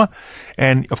Alabama.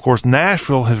 And, of course,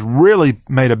 Nashville has really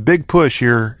made a big push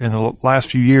here in the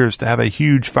last few years to have a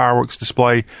huge fireworks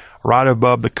display right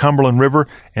above the Cumberland River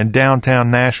in downtown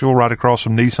Nashville, right across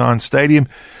from Nissan Stadium.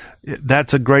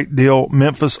 That's a great deal.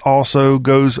 Memphis also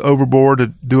goes overboard to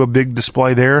do a big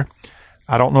display there.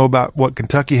 I don't know about what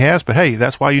Kentucky has, but hey,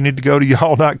 that's why you need to go to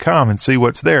y'all.com and see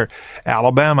what's there.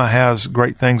 Alabama has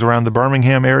great things around the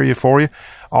Birmingham area for you.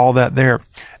 All that there.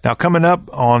 Now, coming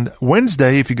up on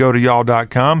Wednesday, if you go to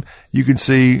y'all.com, you can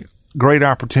see great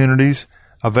opportunities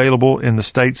available in the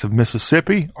states of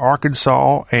Mississippi,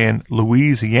 Arkansas, and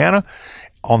Louisiana.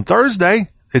 On Thursday,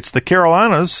 it's the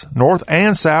Carolinas, north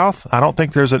and south. I don't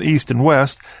think there's an east and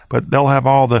west, but they'll have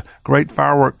all the great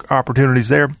firework opportunities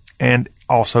there. And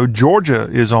also Georgia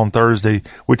is on Thursday,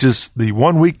 which is the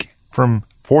 1 week from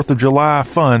 4th of July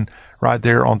fun right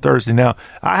there on Thursday. Now,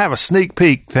 I have a sneak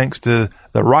peek thanks to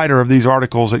the writer of these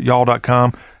articles at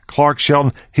y'all.com, Clark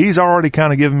Shelton. He's already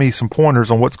kind of given me some pointers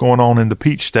on what's going on in the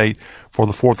Peach State for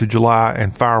the 4th of July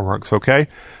and fireworks, okay?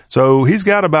 So he's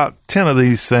got about 10 of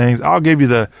these things. I'll give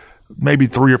you maybe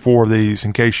 3 or 4 of these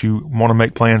in case you want to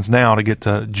make plans now to get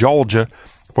to Georgia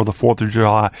for the 4th of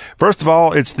July. First of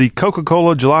all, it's the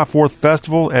Coca-Cola July 4th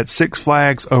Festival at Six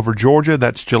Flags over Georgia.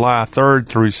 That's July 3rd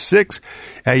through 6th.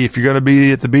 Hey, if you're going to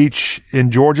be at the beach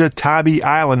in Georgia, Tybee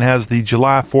Island has the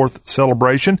July 4th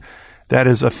celebration. That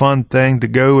is a fun thing to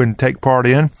go and take part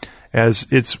in, as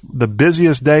it's the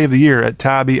busiest day of the year at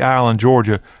Tybee Island,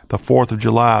 Georgia, the 4th of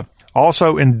July.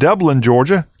 Also in Dublin,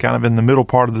 Georgia, kind of in the middle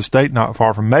part of the state, not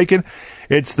far from Macon,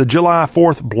 it's the July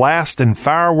 4th Blast and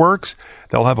Fireworks.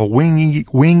 They'll have a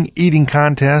wing eating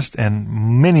contest and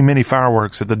many, many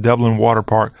fireworks at the Dublin Water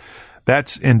Park.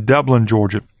 That's in Dublin,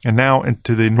 Georgia. And now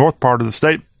into the north part of the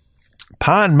state,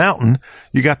 Pine Mountain,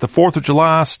 you got the 4th of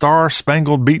July Star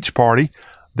Spangled Beach Party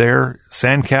there,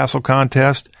 sandcastle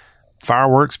contest,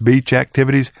 fireworks, beach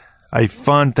activities. A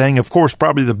fun thing. Of course,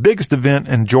 probably the biggest event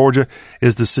in Georgia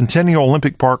is the Centennial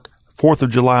Olympic Park 4th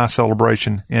of July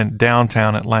celebration in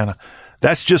downtown Atlanta.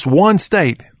 That's just one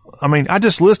state. I mean, I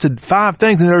just listed 5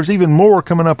 things, and there's even more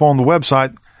coming up on the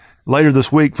website later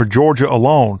this week for Georgia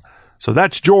alone. So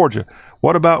that's Georgia.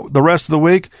 What about the rest of the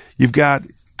week? You've got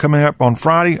coming up on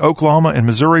Friday, Oklahoma and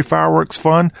Missouri fireworks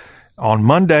fun. On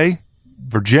Monday,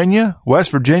 Virginia,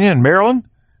 West Virginia, and Maryland.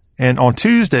 And on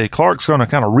Tuesday, Clark's going to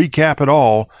kind of recap it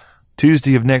all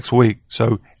Tuesday of next week.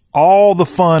 So all the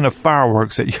fun of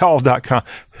fireworks at y'all.com.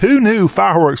 Who knew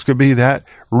fireworks could be that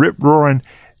rip-roaring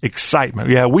excitement?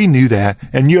 Yeah, we knew that,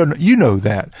 and you know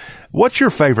that. What's your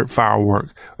favorite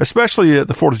firework, especially at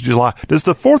the 4th of July? Does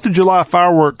the 4th of July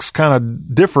fireworks kind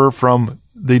of differ from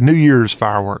the New Year's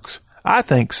fireworks? I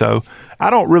think so.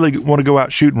 I don't really want to go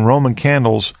out shooting Roman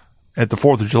candles at the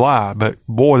 4th of July, but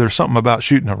boy, there's something about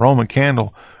shooting a Roman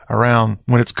candle around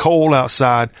when it's cold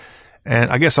outside.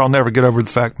 And I guess I'll never get over the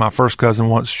fact my first cousin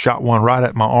once shot one right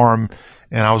at my arm,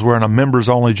 and I was wearing a members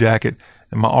only jacket.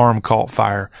 and my arm caught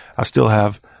fire. I still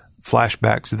have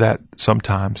flashbacks to that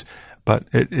sometimes, but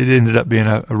it ended up being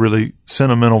a really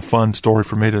sentimental, fun story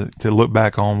for me to look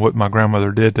back on what my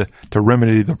grandmother did to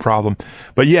remedy the problem.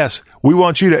 But yes, we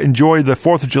want you to enjoy the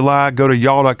 4th of July. Go to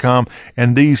y'all.com,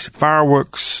 and these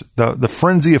fireworks, the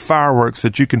frenzy of fireworks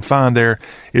that you can find there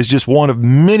is just one of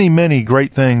many, many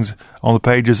great things on the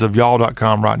pages of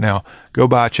y'all.com right now. Go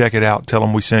by, check it out. Tell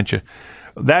them we sent you.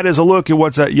 That is a look at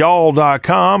what's at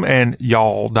y'all.com and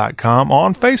y'all.com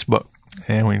on Facebook.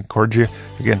 And we encourage you,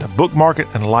 again, to bookmark it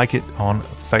and like it on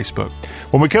Facebook.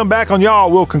 When we come back on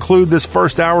Y'all, we'll conclude this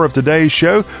first hour of today's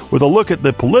show with a look at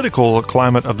the political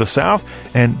climate of the South.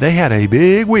 And they had a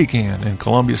big weekend in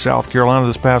Columbia, South Carolina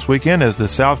this past weekend as the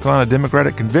South Carolina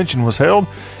Democratic Convention was held.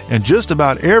 And just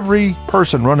about every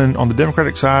person running on the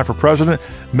Democratic side for president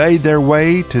made their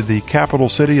way to the capital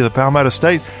city of the Palmetto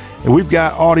State. And we've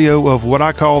got audio of what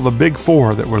I call the Big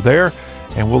Four that were there.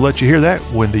 And we'll let you hear that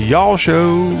when the Y'all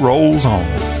Show rolls on.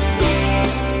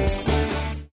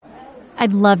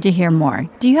 I'd love to hear more.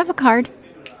 Do you have a card?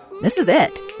 This is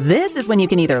it. This is when you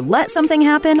can either let something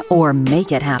happen or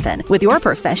make it happen with your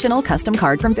professional custom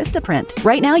card from Vistaprint.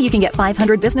 Right now, you can get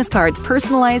 500 business cards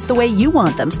personalized the way you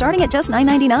want them, starting at just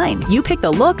 $9.99. You pick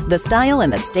the look, the style,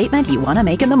 and the statement you want to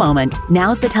make in the moment.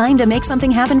 Now's the time to make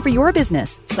something happen for your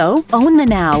business. So, own the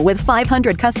now with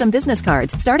 500 custom business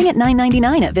cards, starting at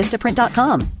 $9.99 at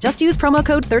Vistaprint.com. Just use promo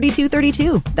code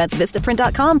 3232. That's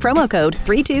Vistaprint.com, promo code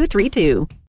 3232.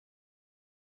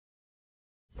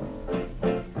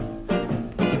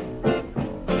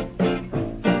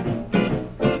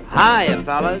 Hiya,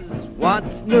 fellas. What's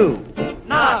new?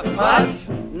 Not much.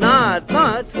 Not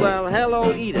much? Well,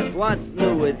 hello, Edith. What's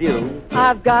new with you?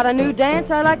 I've got a new dance,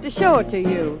 I'd like to show it to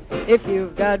you. If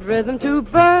you've got rhythm to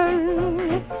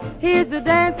burn, here's a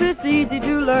dance that's easy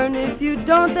to learn. If you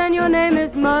don't, then your name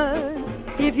is Mud.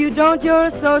 If you don't, you're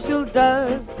a social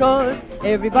dust. 'Cause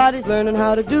everybody's learning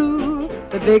how to do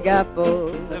the Big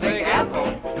Apple. The Big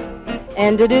Apple?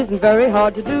 And it isn't very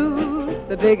hard to do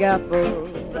the Big Apple.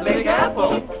 The Big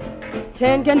Apple?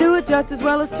 10 can do it just as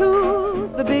well as 2,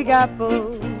 the Big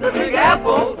Apple. The Big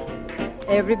Apple?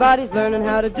 Everybody's learning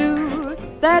how to do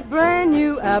that brand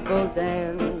new apple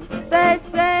dance, they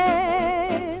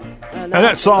say. Now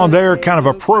that song there kind of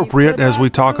appropriate as we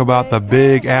talk about the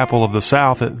Big Apple of the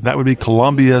South. That would be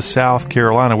Columbia, South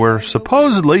Carolina, where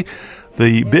supposedly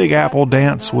the Big Apple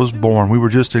dance was born. We were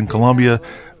just in Columbia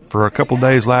for a couple of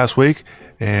days last week.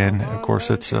 And, of course,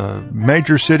 it's a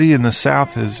major city in the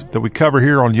South that we cover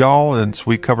here on Y'all. And so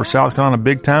we cover South Carolina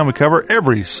big time. We cover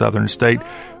every southern state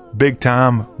big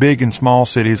time, big and small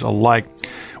cities alike.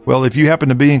 Well, if you happen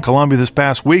to be in Columbia this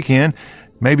past weekend,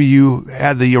 maybe you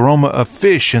had the aroma of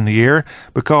fish in the air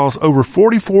because over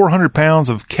 4,400 pounds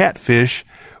of catfish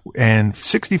and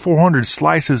 6,400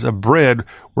 slices of bread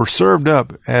were served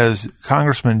up as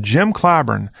Congressman Jim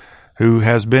Clyburn, who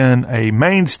has been a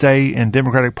mainstay in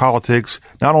Democratic politics,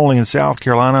 not only in South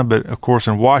Carolina, but, of course,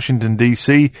 in Washington,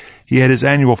 D.C. He had his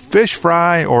annual fish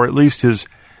fry, or at least his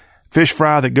fish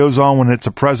fry that goes on when it's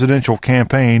a presidential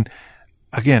campaign.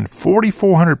 Again,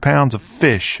 4,400 pounds of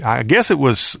fish. I guess it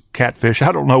was catfish.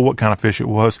 I don't know what kind of fish it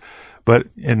was, but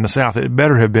in the South, it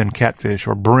better have been catfish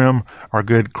or brim or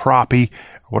good crappie,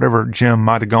 whatever Jim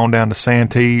might have gone down to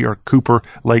Santee or Cooper,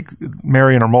 Lake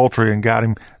Marion or Moultrie and got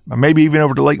him, maybe even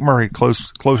over to Lake Murray,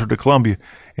 closer to Columbia,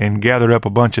 and gathered up a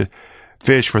bunch of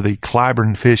fish for the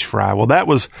Clyburn fish fry. Well,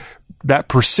 that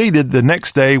preceded the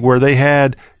next day where they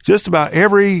had just about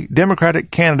every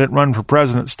Democratic candidate running for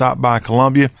president stop by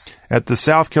Columbia at the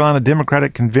South Carolina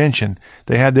Democratic Convention.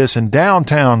 They had this in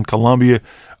downtown Columbia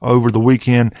over the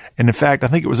weekend. And in fact, I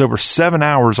think it was over 7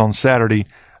 hours on Saturday.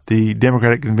 The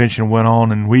Democratic Convention went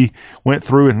on, and we went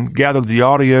through and gathered the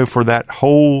audio for that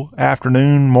whole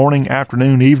afternoon, morning,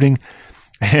 afternoon, evening.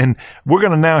 And we're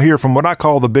going to now hear from what I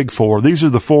call the Big Four. These are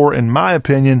the four, in my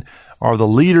opinion, are the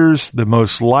leaders, the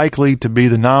most likely to be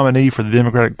the nominee for the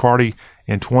Democratic Party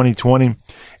in 2020.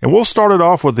 And we'll start it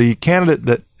off with the candidate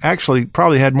that actually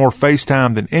probably had more face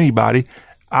time than anybody.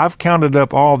 I've counted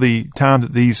up all the time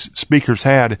that these speakers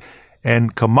had,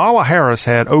 and Kamala Harris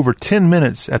had over 10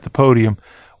 minutes at the podium,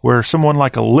 where someone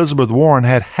like Elizabeth Warren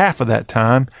had half of that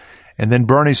time, and then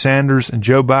Bernie Sanders and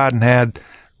Joe Biden had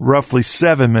roughly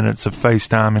 7 minutes of face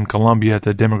time in Columbia at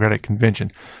the Democratic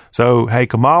Convention. So, hey,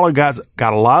 Kamala got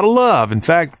a lot of love. In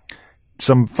fact,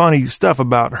 some funny stuff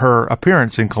about her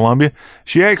appearance in Columbia.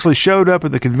 She actually showed up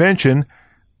at the convention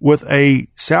with a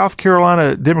South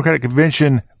Carolina Democratic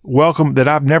Convention welcome that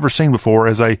I've never seen before,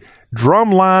 as a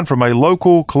drum line from a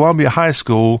local Columbia high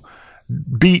school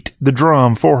beat the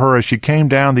drum for her as she came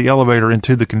down the elevator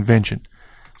into the convention.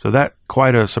 So that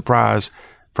quite a surprise.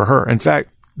 for her. In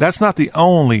fact, that's not the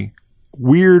only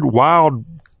weird, wild,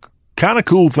 kind of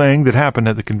cool thing that happened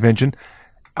at the convention.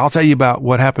 I'll tell you about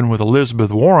what happened with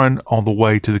Elizabeth Warren on the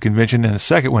way to the convention in a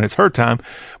second when it's her time.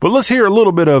 But let's hear a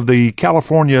little bit of the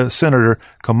California Senator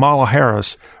Kamala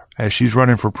Harris as she's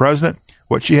running for president,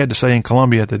 what she had to say in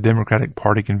Columbia at the Democratic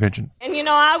Party convention. And you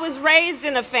know, I was raised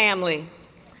in a family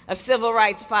of civil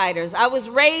rights fighters. I was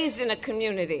raised in a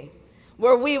community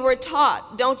where we were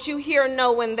taught, don't you hear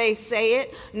no when they say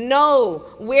it? Know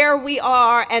where we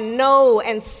are and know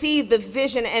and see the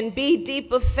vision and be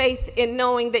deep of faith in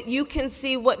knowing that you can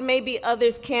see what maybe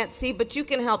others can't see, but you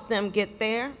can help them get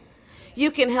there. You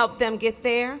can help them get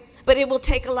there, but it will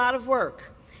take a lot of work.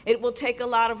 It will take a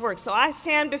lot of work. So I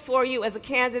stand before you as a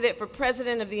candidate for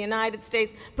President of the United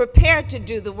States, prepared to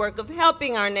do the work of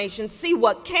helping our nation see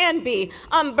what can be,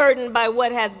 unburdened by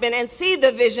what has been, and see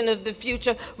the vision of the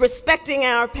future, respecting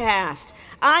our past.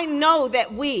 I know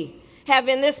that we have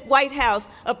in this White House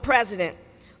a president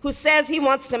who says he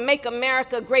wants to make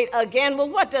America great again. Well,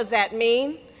 what does that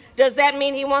mean? Does that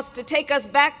mean he wants to take us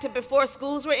back to before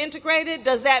schools were integrated?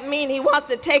 Does that mean he wants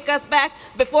to take us back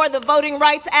before the Voting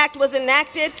Rights Act was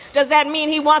enacted? Does that mean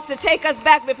he wants to take us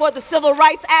back before the Civil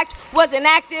Rights Act was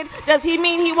enacted? Does he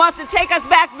mean he wants to take us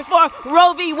back before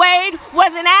Roe v. Wade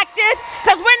was enacted?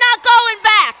 Because we're not going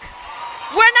back.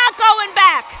 We're not going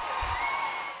back.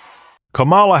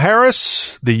 Kamala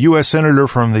Harris, the U.S. Senator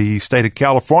from the state of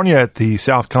California at the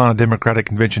South Carolina Democratic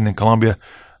Convention in Columbia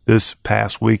this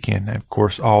past weekend. And of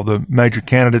course, all the major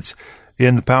candidates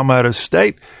in the Palmetto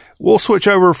State. We'll switch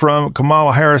over from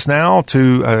Kamala Harris now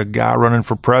to a guy running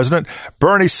for president,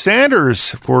 Bernie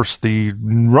Sanders, of course, the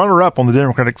runner-up on the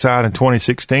Democratic side in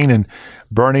 2016. And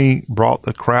Bernie brought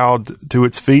the crowd to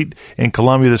its feet in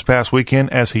Columbia this past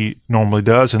weekend, as he normally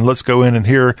does. And let's go in and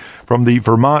hear from the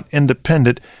Vermont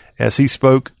Independent as he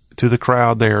spoke to the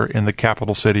crowd there in the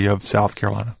capital city of South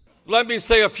Carolina. Let me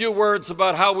say a few words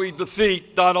about how we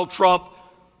defeat Donald Trump,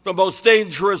 the most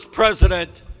dangerous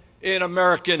president in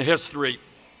American history.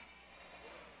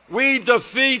 We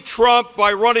defeat Trump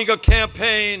by running a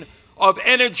campaign of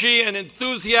energy and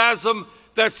enthusiasm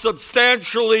that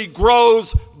substantially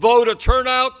grows voter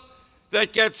turnout,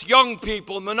 that gets young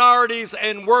people, minorities,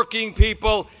 and working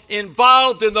people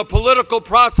involved in the political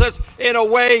process in a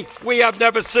way we have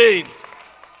never seen.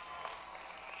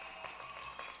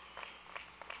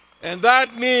 And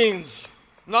that means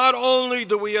not only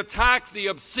do we attack the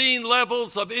obscene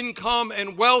levels of income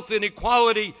and wealth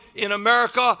inequality in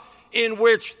America, in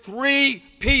which 3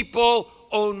 people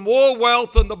own more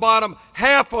wealth than the bottom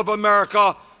half of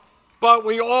America, but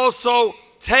we also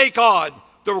take on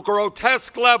the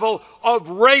grotesque level of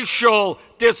racial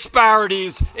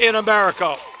disparities in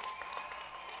America.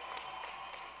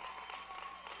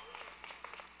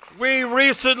 We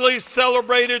recently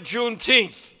celebrated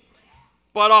Juneteenth.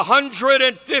 But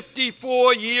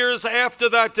 154 years after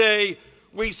that day,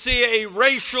 we see a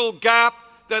racial gap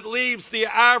that leaves the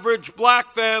average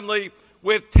black family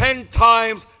with 10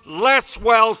 times less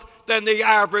wealth than the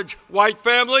average white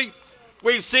family.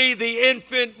 We see the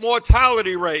infant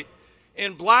mortality rate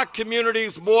in black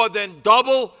communities more than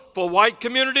double for white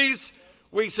communities.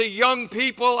 We see young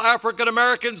people, African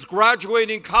Americans,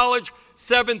 graduating college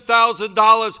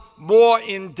 $7,000 more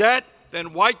in debt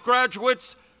than white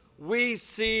graduates. We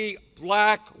see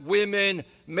black women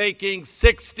making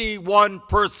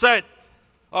 61%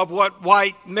 of what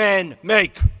white men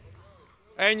make.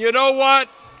 And you know what?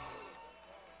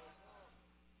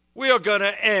 We are going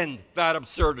to end that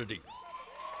absurdity.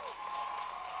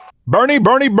 Bernie,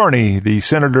 the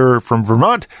senator from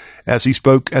Vermont, as he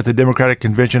spoke at the Democratic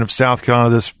Convention of South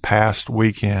Carolina this past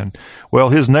weekend. Well,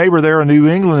 his neighbor there in New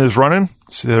England is running,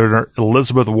 Senator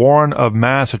Elizabeth Warren of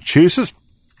Massachusetts.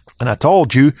 And I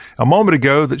told you a moment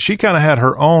ago that she kind of had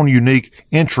her own unique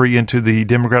entry into the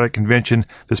Democratic Convention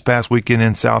this past weekend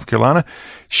in South Carolina.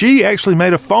 She actually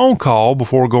made a phone call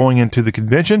before going into the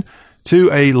convention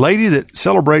to a lady that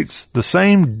celebrates the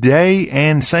same day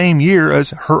and same year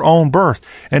as her own birth.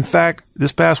 In fact,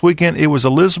 this past weekend, it was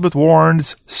Elizabeth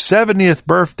Warren's 70th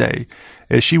birthday,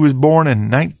 as she was born in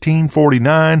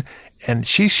 1949, and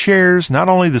she shares not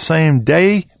only the same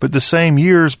day, but the same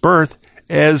year's birth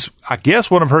as, I guess,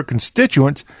 one of her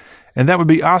constituents, and that would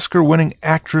be Oscar-winning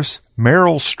actress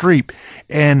Meryl Streep.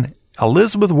 And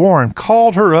Elizabeth Warren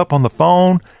called her up on the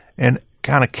phone and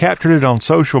kind of captured it on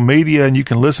social media, and you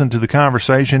can listen to the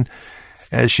conversation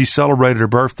as she celebrated her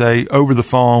birthday over the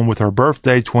phone with her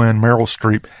birthday twin, Meryl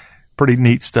Streep. Pretty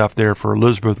neat stuff there for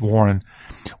Elizabeth Warren.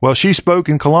 Well, she spoke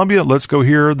in Columbia. Let's go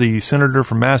hear the senator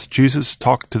from Massachusetts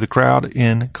talk to the crowd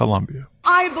in Columbia.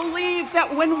 I believe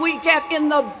that when we get in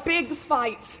the big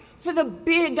fights for the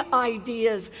big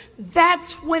ideas.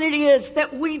 That's when it is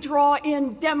that we draw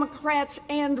in Democrats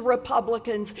and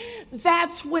Republicans.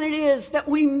 That's when it is that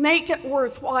we make it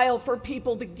worthwhile for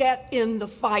people to get in the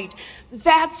fight.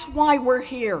 That's why we're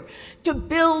here, to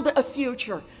build a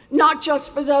future, not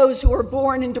just for those who are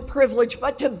born into privilege,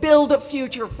 but to build a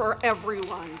future for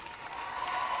everyone.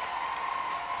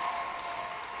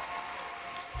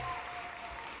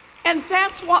 And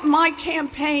that's what my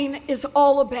campaign is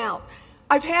all about.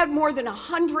 I've had more than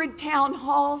 100 town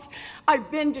halls. I've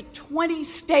been to 20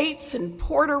 states and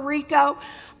Puerto Rico.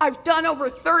 I've done over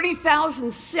 30,000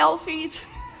 selfies.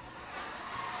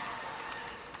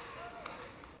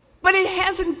 But it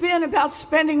hasn't been about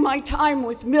spending my time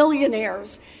with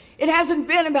millionaires. It hasn't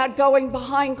been about going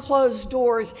behind closed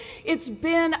doors. It's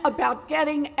been about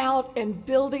getting out and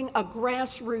building a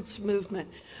grassroots movement.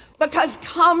 Because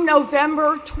come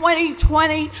November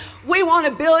 2020, we want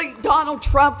to build Donald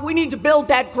Trump. We need to build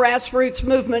that grassroots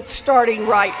movement starting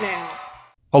right now.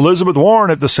 Elizabeth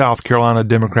Warren at the South Carolina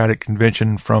Democratic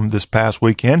Convention from this past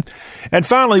weekend. And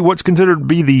finally, what's considered to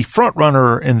be the front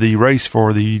runner in the race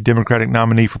for the Democratic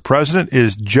nominee for president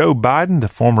is Joe Biden, the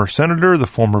former senator, the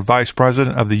former vice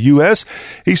president of the U.S.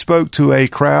 He spoke to a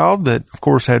crowd that, of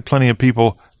course, had plenty of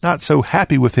people not so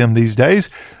happy with him these days,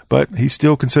 but he's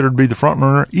still considered to be the front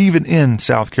runner even in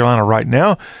South Carolina right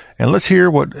now. And let's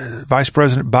hear what Vice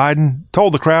President Biden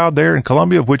told the crowd there in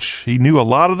Columbia, of which he knew a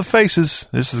lot of the faces.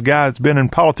 This is a guy that's been in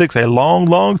politics a long,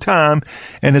 long time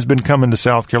and has been coming to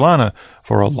South Carolina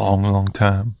for a long, long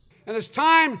time. And it's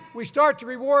time we start to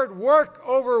reward work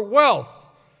over wealth.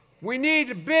 We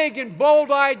need big and bold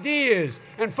ideas.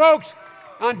 And folks,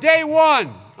 on day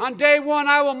one,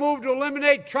 I will move to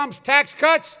eliminate Trump's tax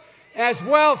cuts as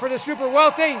well for the super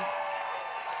wealthy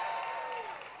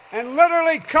and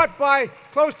literally cut by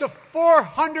close to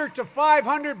 $400 to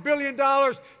 $500 billion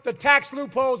the tax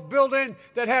loopholes built in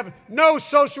that have no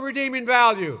social redeeming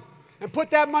value and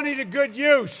put that money to good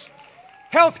use.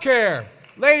 Healthcare.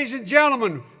 Ladies and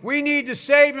gentlemen, we need to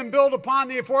save and build upon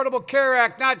the Affordable Care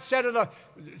Act, not set it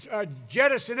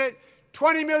jettison it.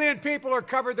 20 million people are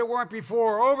covered that weren't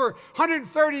before. Over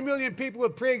 130 million people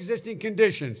with pre-existing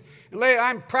conditions. And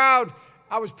I'm proud.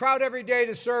 I was proud every day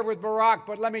to serve with Barack,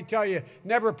 but let me tell you,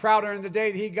 never prouder than the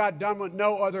day that he got done what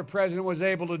no other president was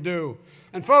able to do.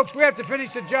 And folks, we have to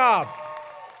finish the job.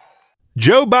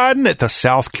 Joe Biden at the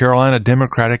South Carolina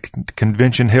Democratic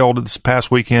Convention held this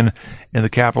past weekend in the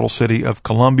capital city of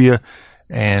Columbia.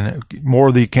 And more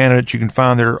of the candidates, you can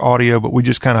find their audio, but we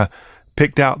just kind of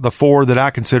picked out the four that I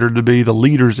consider to be the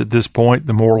leaders at this point,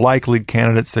 the more likely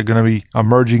candidates that are going to be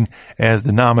emerging as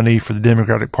the nominee for the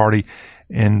Democratic Party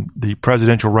in the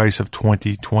presidential race of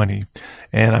 2020.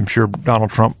 And I'm sure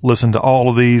Donald Trump listened to all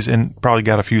of these and probably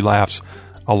got a few laughs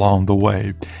along the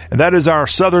way. And that is our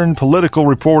Southern Political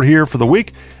Report here for the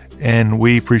week. And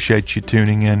we appreciate you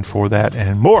tuning in for that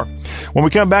and more. When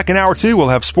we come back in hour two, we'll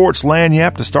have Sports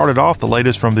Lagniappe to start it off. The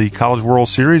latest from the College World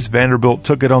Series. Vanderbilt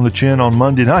took it on the chin on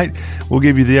Monday night. We'll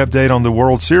give you the update on the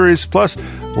World Series. Plus,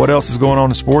 what else is going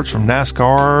on in sports from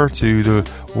NASCAR to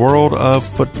the world of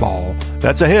football.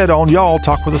 That's ahead on Y'all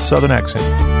Talk with a Southern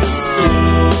Accent.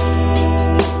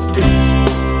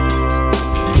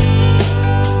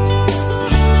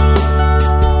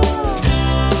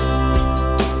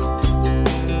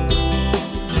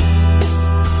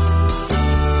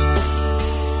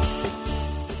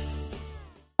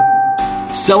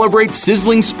 Celebrate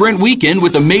Sizzling Sprint Weekend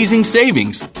with amazing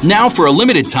savings. Now, for a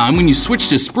limited time, when you switch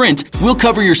to Sprint, we'll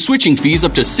cover your switching fees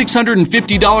up to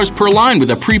 $650 per line with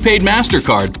a prepaid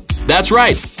MasterCard. That's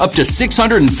right, up to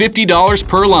 $650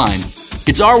 per line.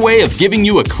 It's our way of giving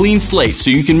you a clean slate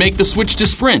so you can make the switch to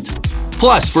Sprint.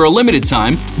 Plus, for a limited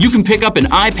time, you can pick up an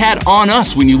iPad on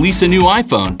us when you lease a new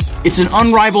iPhone. It's an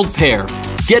unrivaled pair.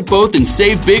 Get both and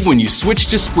save big when you switch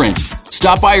to Sprint.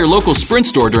 Stop by your local Sprint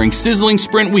store during Sizzling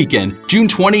Sprint Weekend, June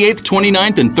 28th,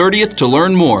 29th, and 30th to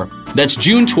learn more. That's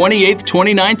June 28th,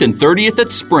 29th, and 30th at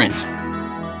Sprint.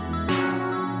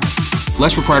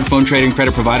 Less required phone trading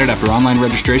credit provided after online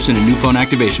registration and new phone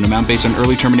activation. Amount based on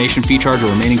early termination fee charge or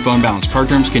remaining phone balance. Card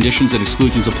terms, conditions, and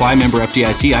exclusions apply. Member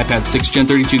FDIC. iPad 6 Gen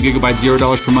 32 GB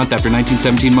 $0 per month after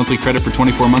 1917 monthly credit for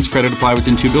 24 months. Credit apply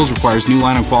within 2 bills. Requires new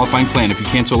line on qualifying plan. If you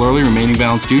cancel early, remaining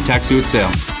balance due. Tax due at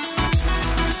sale.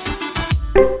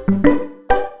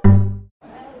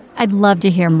 I'd love to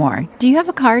hear more. Do you have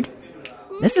a card?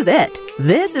 This is it.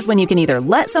 This is when you can either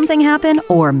let something happen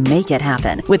or make it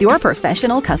happen with your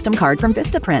professional custom card from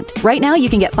Vistaprint. Right now, you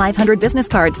can get 500 business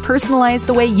cards personalized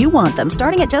the way you want them,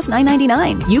 starting at just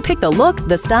 $9.99. You pick the look,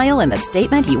 the style, and the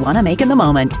statement you want to make in the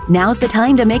moment. Now's the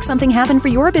time to make something happen for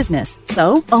your business.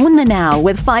 So, own the now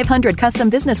with 500 custom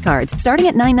business cards, starting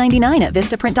at $9.99 at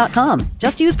Vistaprint.com.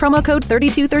 Just use promo code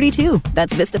 3232.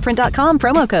 That's Vistaprint.com,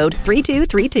 promo code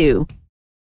 3232.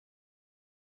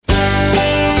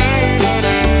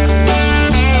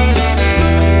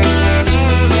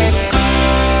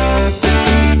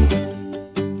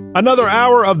 Another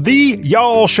hour of the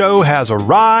Y'all Show has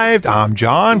arrived. I'm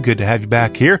John. Good to have you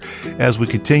back here as we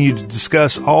continue to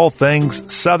discuss all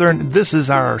things Southern. This is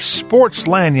our Sports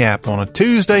Lagniappe on a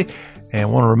Tuesday. And I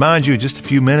want to remind you in just a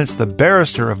few minutes, the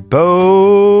barrister of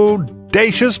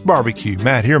Bodacious Barbecue,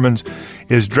 Matt Heermans,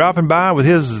 is dropping by with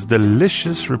his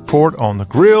delicious report on the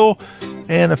grill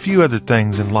and a few other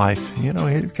things in life. You know,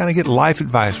 you kind of get life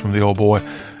advice from the old boy.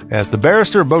 As the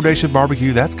barrister of Bodacious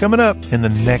Barbecue, that's coming up in the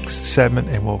next segment,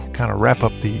 and we'll kind of wrap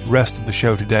up the rest of the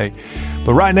show today.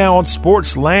 But right now on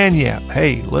Sports Lagniappe,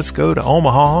 hey, let's go to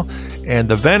Omaha, and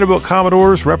the Vanderbilt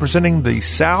Commodores representing the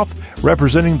South,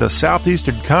 representing the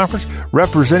Southeastern Conference,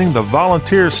 representing the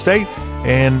Volunteer State,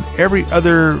 and every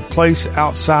other place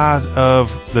outside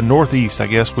of the Northeast, I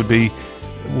guess, would be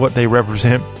what they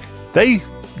represent. They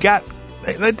took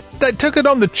it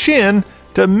on the chin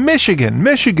to Michigan.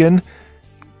 Michigan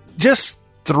just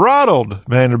throttled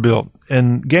Vanderbilt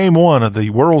in Game 1 of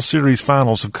the World Series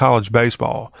Finals of college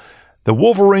baseball. The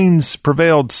Wolverines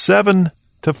prevailed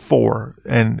 7-4,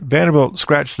 and Vanderbilt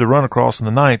scratched the run across in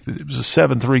the ninth. It was a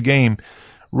 7-3 game.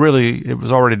 Really, it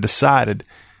was already decided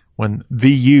when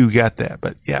VU got that.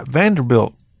 But yeah,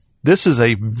 Vanderbilt, this is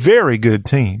a very good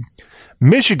team.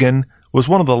 Michigan was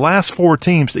one of the last 4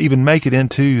 teams to even make it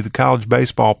into the college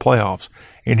baseball playoffs.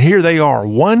 And here they are,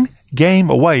 one game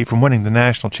away from winning the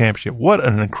national championship. What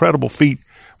an incredible feat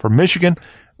for Michigan,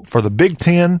 for the Big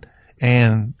Ten,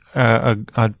 and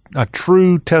a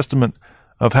true testament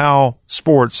of how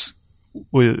sports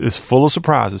is full of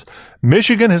surprises.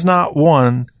 Michigan has not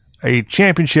won a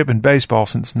championship in baseball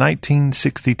since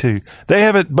 1962. They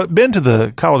haven't but been to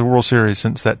the College World Series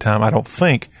since that time, I don't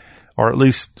think, or at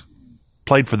least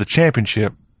played for the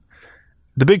championship.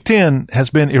 The Big Ten has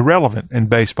been irrelevant in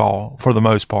baseball for the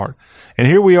most part. And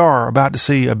here we are about to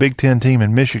see a Big Ten team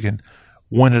in Michigan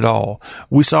win it all.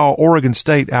 We saw Oregon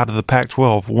State out of the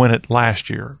Pac-12 win it last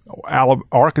year.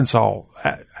 Arkansas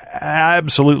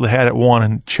absolutely had it won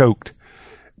and choked.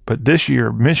 But this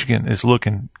year, Michigan is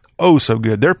looking oh so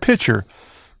good. Their pitcher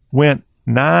went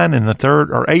 8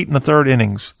 1/3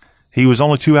 innings. He was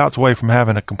only 2 outs away from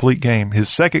having a complete game. His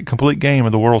second complete game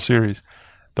of the World Series.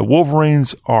 The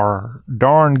Wolverines are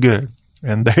darn good,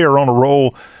 and they are on a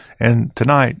roll. And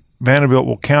tonight, Vanderbilt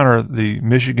will counter the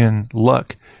Michigan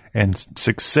luck and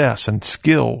success and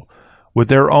skill with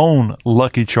their own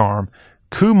lucky charm.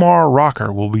 Kumar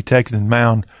Rocker will be taking the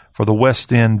mound for the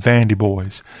West End Vandy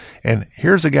boys. And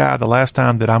here's a guy, the last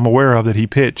time that I'm aware of that he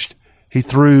pitched, he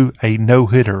threw a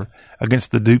no-hitter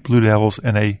against the Duke Blue Devils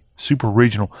in a super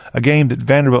regional, a game that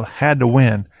Vanderbilt had to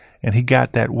win, and he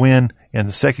got that win in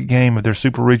the second game of their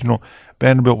super regional.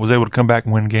 Vanderbilt was able to come back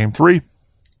and win Game 3.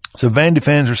 So Vandy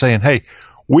fans are saying, hey,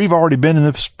 we've already been in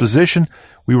this position.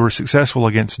 We were successful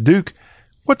against Duke.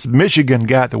 What's Michigan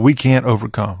got that we can't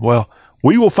overcome? Well,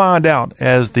 we will find out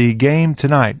as the game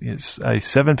tonight is a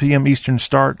 7 p.m. Eastern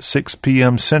start, 6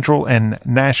 p.m. Central and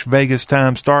Nash Vegas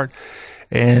time start.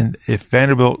 And if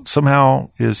Vanderbilt somehow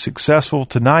is successful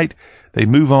tonight, they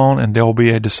move on and there will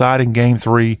be a deciding Game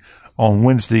 3 on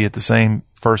Wednesday at the same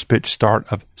first pitch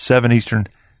start of 7 Eastern,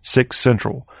 6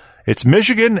 Central. It's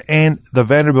Michigan and the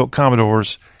Vanderbilt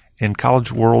Commodores in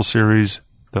College World Series,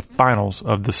 the finals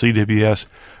of the CWS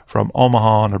from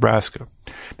Omaha, Nebraska.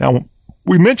 Now,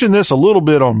 we mentioned this a little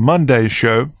bit on Monday's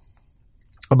show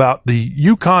about the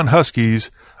UConn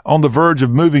Huskies on the verge of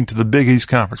moving to the Big East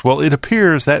Conference. Well, it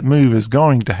appears that move is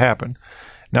going to happen.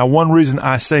 Now, one reason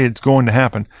I say it's going to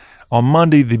happen, on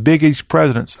Monday, the Big East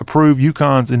presidents approved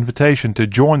UConn's invitation to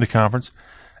join the conference.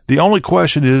 The only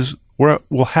question is what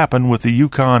will happen with the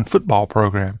UConn football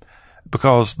program,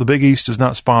 because the Big East does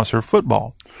not sponsor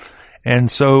football.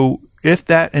 And so if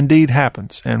that indeed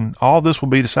happens, and all this will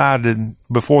be decided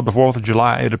before the 4th of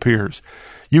July, it appears,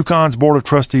 UConn's Board of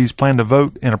Trustees plan to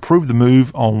vote and approve the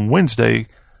move on Wednesday,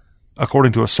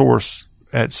 according to a source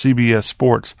at CBS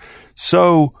Sports.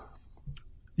 So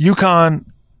UConn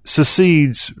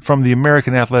secedes from the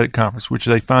American Athletic Conference, which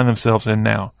they find themselves in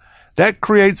now. That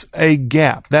creates a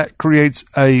gap. That creates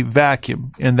a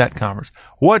vacuum in that conference.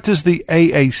 What does the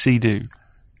AAC do?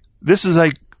 This is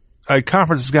a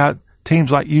conference that's got teams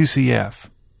like UCF,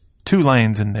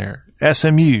 Tulane's in there,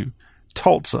 SMU,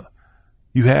 Tulsa.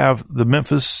 You have the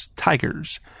Memphis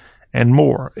Tigers and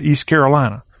more, East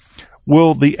Carolina.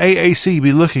 Will the AAC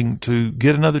be looking to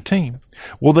get another team?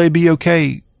 Will they be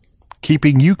okay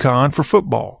keeping UConn for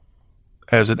football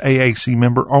as an AAC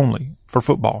member only for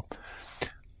football?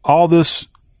 All this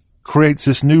creates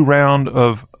this new round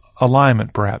of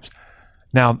alignment, perhaps.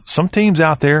 Now, some teams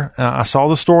out there, I saw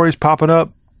the stories popping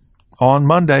up on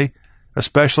Monday,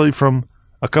 especially from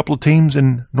a couple of teams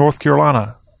in North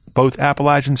Carolina, both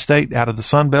Appalachian State out of the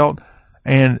Sun Belt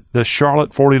and the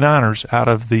Charlotte 49ers out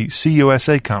of the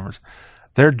CUSA Conference.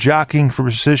 They're jockeying for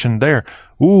position there.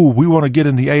 Ooh, we want to get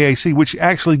in the AAC, which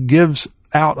actually gives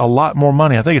out a lot more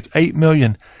money. I think it's $8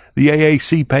 million the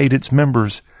AAC paid its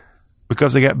members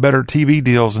because they got better TV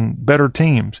deals and better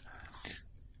teams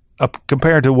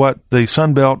compared to what the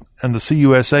Sun Belt and the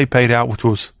CUSA paid out, which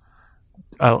was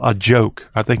a joke.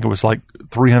 I think it was like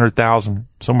 $300,000,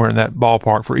 somewhere in that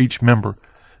ballpark for each member.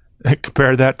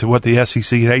 Compare that to what the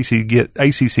SEC and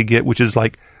ACC get, which is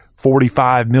like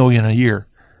 $45 million a year.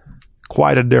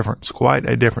 Quite a difference.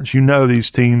 You know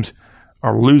these teams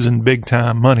are losing big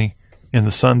time money in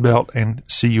the Sun Belt and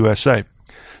CUSA.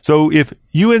 So if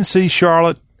UNC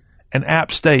Charlotte and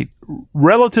App State,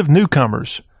 relative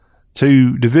newcomers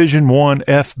to Division I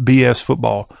FBS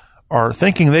football, are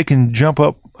thinking they can jump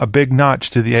up a big notch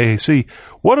to the AAC,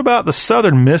 what about the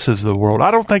Southern Misses of the world?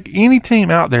 I don't think any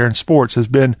team out there in sports has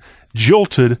been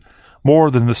jilted more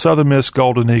than the Southern Miss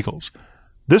Golden Eagles.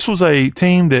 This was a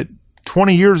team that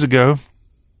 20 years ago,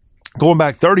 going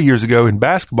back 30 years ago in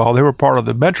basketball, they were part of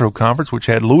the Metro Conference, which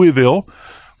had Louisville,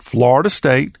 Florida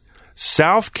State,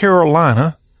 South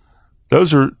Carolina.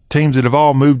 Those are teams that have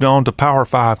all moved on to Power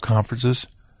 5 conferences,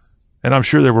 and I'm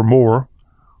sure there were more.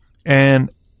 And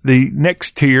the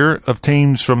next tier of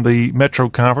teams from the Metro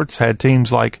Conference had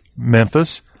teams like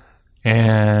Memphis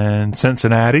and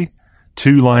Cincinnati,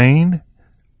 Tulane.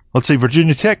 Let's see,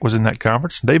 Virginia Tech was in that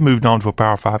conference. They moved on to a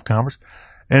Power 5 conference.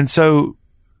 And so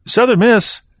Southern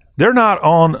Miss, they're not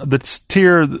on the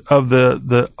tier of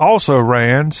the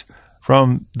also-rans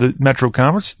from the Metro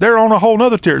Conference. They're on a whole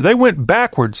nother tier. They went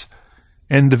backwards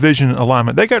in division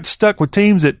alignment. They got stuck with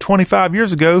teams that 25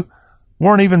 years ago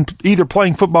weren't even either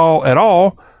playing football at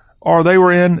all, or they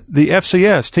were in the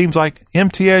FCS, teams like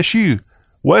MTSU,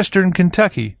 Western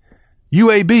Kentucky,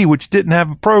 UAB, which didn't have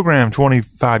a program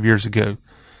 25 years ago.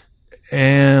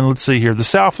 And let's see here, the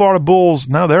South Florida Bulls,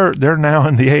 now they're now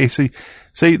in the AAC.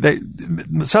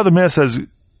 See, Southern Miss has,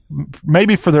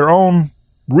 maybe for their own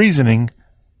reasoning,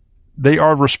 they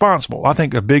are responsible. I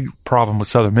think a big problem with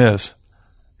Southern Miss,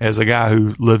 as a guy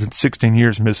who lived in 16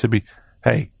 years in Mississippi,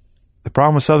 hey, the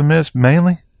problem with Southern Miss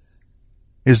mainly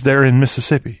is they're in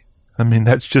Mississippi. I mean,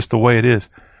 that's just the way it is.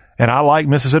 And I like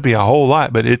Mississippi a whole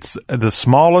lot, but it's the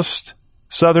smallest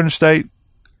southern state,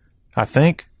 I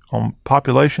think, on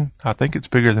population. I think it's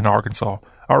bigger than Arkansas,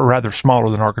 or rather smaller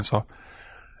than Arkansas.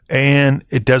 And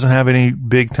it doesn't have any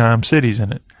big-time cities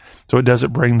in it. So it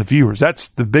doesn't bring the viewers. That's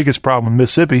the biggest problem in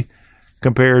Mississippi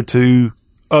compared to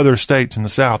other states in the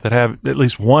South that have at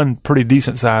least one pretty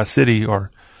decent-sized city,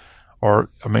 or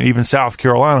I mean, even South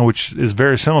Carolina, which is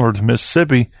very similar to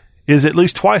Mississippi, is at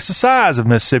least twice the size of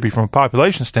Mississippi from a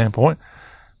population standpoint.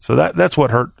 So that's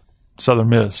what hurt Southern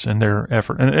Miss in their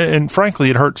effort. And frankly,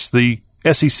 it hurts the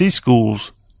SEC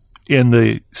schools in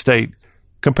the state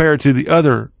compared to the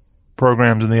other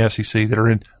programs in the SEC that are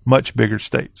in much bigger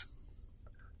states.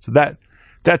 So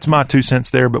that's my 2 cents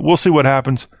there, but we'll see what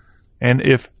happens. And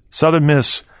if Southern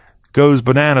Miss goes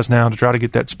bananas now to try to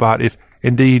get that spot, if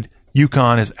indeed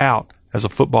UConn is out as a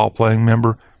football playing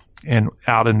member and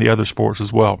out in the other sports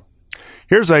as well.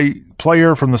 Here's a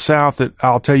player from the South that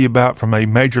I'll tell you about from a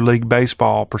Major League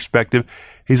Baseball perspective.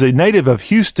 He's a native of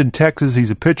Houston, Texas.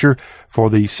 He's a pitcher for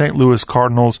the St. Louis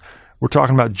Cardinals. We're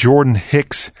talking about Jordan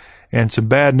Hicks, and some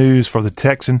bad news for the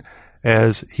Texan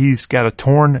as he's got a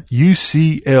torn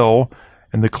UCL,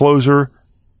 and the closer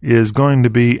is going to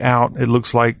be out, it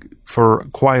looks like, for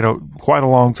quite a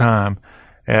long time,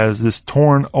 as this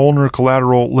torn ulnar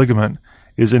collateral ligament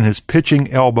is in his pitching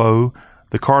elbow.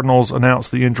 The Cardinals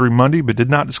announced the injury Monday, but did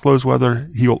not disclose whether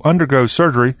he will undergo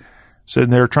surgery, so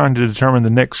they're trying to determine the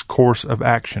next course of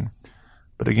action.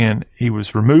 But again, he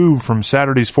was removed from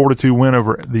Saturday's 4-2 win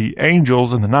over the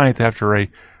Angels in the ninth after a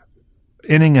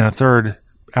inning and a third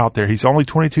out there. He's only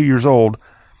 22 years old,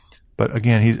 but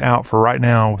again, he's out for right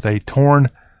now with a torn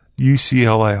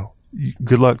UCL.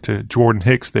 Good luck to Jordan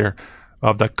Hicks there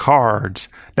of the Cards.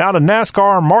 Now to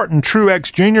NASCAR, Martin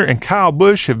Truex Jr. and Kyle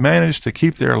Busch have managed to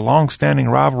keep their long-standing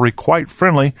rivalry quite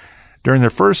friendly during their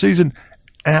first season.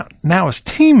 Now as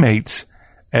teammates,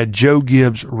 at Joe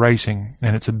Gibbs Racing.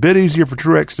 And it's a bit easier for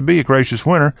Truex to be a gracious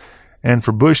winner and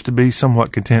for Busch to be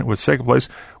somewhat content with second place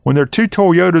when their two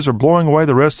Toyotas are blowing away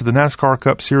the rest of the NASCAR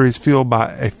Cup Series field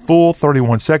by a full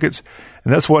 31 seconds.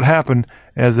 And that's what happened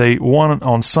as they won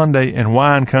on Sunday in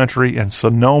wine country in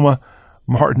Sonoma.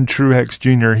 Martin Truex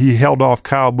Jr., he held off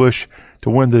Kyle Busch to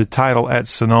win the title at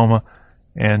Sonoma,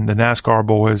 and the NASCAR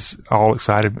boys all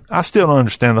excited. I still don't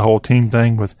understand the whole team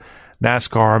thing with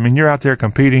NASCAR. I mean, you're out there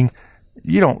competing.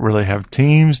 You don't really have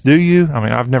teams, do you? I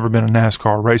mean, I've never been a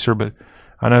NASCAR racer, but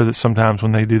I know that sometimes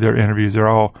when they do their interviews, they're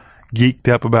all geeked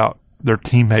up about their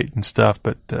teammate and stuff,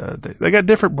 but they got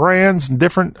different brands and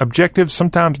different objectives,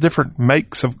 sometimes different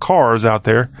makes of cars out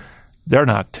there. They're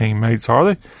not teammates, are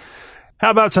they? How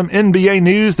about some NBA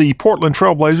news? The Portland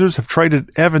Trail Blazers have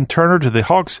traded Evan Turner to the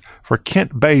Hawks for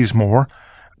Kent Bazemore.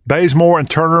 Bazemore and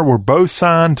Turner were both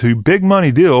signed to big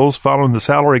money deals following the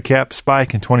salary cap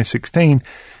spike in 2016,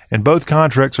 and both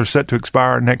contracts are set to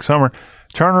expire next summer.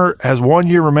 Turner has 1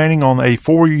 year remaining on a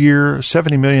 4-year,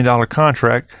 $70 million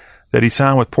contract that he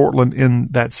signed with Portland in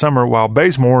that summer, while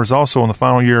Bazemore is also on the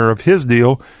final year of his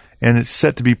deal, and it's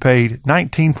set to be paid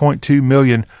 $19.2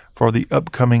 million for the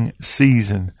upcoming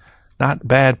season. Not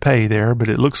bad pay there, but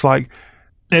it looks like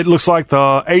the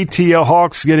ATL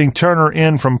Hawks getting Turner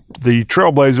in from the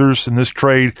Trailblazers in this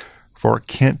trade for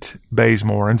Kent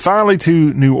Bazemore. And finally,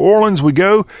 to New Orleans we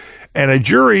go, and a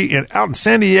jury out in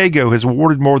San Diego has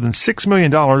awarded more than $6 million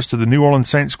to the New Orleans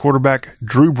Saints quarterback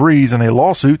Drew Brees in a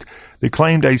lawsuit that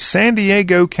claimed a San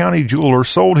Diego County jeweler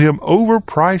sold him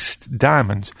overpriced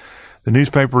diamonds. The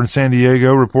newspaper in San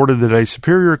Diego reported that a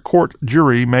Superior Court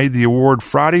jury made the award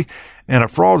Friday in a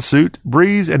fraud suit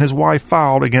Brees and his wife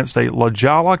filed against a La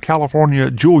Jolla, California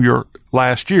jeweler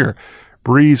last year.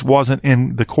 Brees wasn't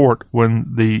in the court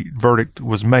when the verdict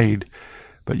was made.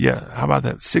 But yeah, how about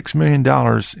that? $6 million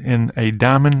in a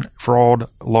diamond fraud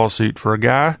lawsuit for a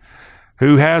guy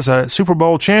who has a Super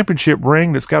Bowl championship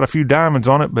ring that's got a few diamonds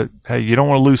on it, but hey, you don't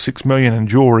want to lose $6 million in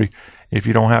jewelry if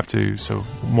you don't have to. So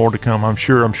more to come, I'm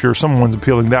sure. I'm sure someone's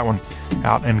appealing that one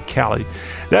out in Cali.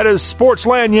 That is Sports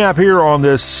Lagniappe here on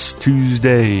this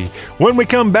Tuesday. When we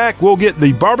come back, we'll get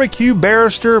the barbecue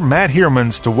barrister Matt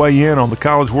Heermans to weigh in on the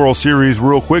College World Series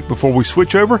real quick before we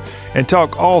switch over and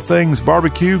talk all things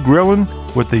barbecue grilling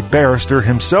with the barrister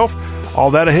himself.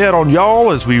 All that ahead on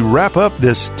y'all as we wrap up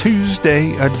this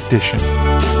Tuesday edition.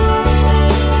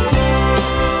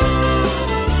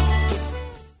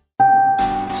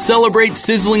 Celebrate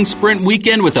Sizzling Sprint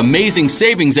Weekend with amazing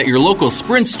savings at your local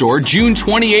Sprint store June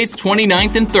 28th,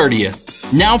 29th, and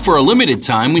 30th. Now for a limited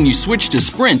time, when you switch to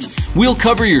Sprint, we'll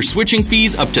cover your switching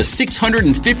fees up to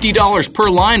 $650 per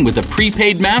line with a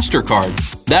prepaid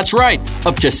MasterCard. That's right,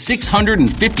 up to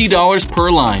 $650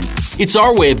 per line. It's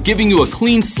our way of giving you a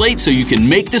clean slate so you can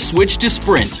make the switch to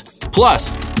Sprint.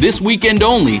 Plus, this weekend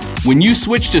only, when you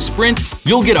switch to Sprint,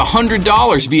 you'll get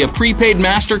 $100 via prepaid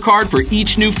MasterCard for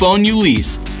each new phone you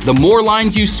lease. The more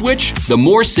lines you switch, the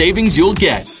more savings you'll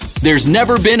get. There's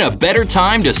never been a better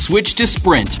time to switch to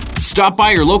Sprint. Stop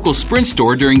by your local Sprint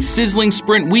store during Sizzling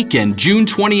Sprint Weekend, June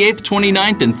 28th,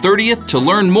 29th, and 30th to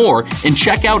learn more and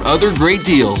check out other great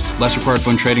deals. Less required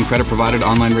phone trading, credit provided,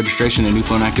 online registration, and new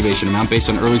phone activation. Amount based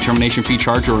on early termination fee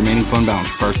charge or remaining phone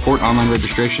balance. Requires port, online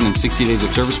registration, and 60 days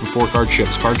of service before card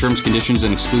ships. Card terms, conditions,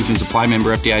 and exclusions apply.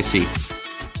 Member FDIC.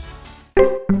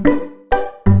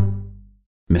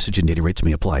 Message and data rates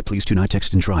may apply. Please do not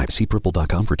text and drive. See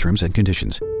purple.com for terms and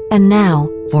conditions. And now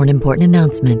for an important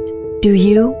announcement. Do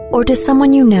you, or does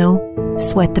someone you know,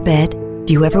 sweat the bed?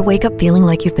 Do you ever wake up feeling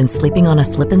like you've been sleeping on a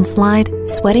slip and slide?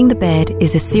 Sweating the bed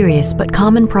is a serious but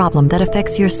common problem that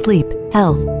affects your sleep,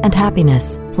 health, and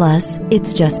happiness. Plus,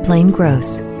 it's just plain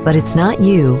gross. But it's not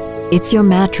you, it's your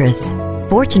mattress.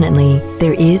 Fortunately,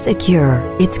 there is a cure.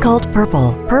 It's called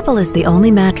Purple. Purple is the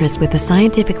only mattress with a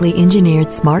scientifically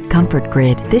engineered smart comfort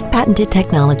grid. This patented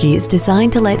technology is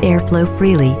designed to let air flow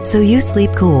freely so you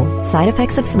sleep cool. Side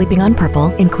effects of sleeping on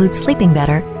Purple include sleeping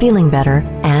better, feeling better,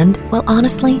 and, well,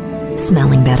 honestly,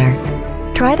 smelling better.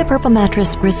 Try the Purple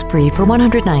mattress risk-free for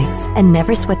 100 nights and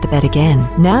never sweat the bed again.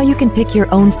 Now you can pick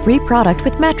your own free product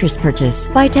with mattress purchase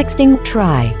by texting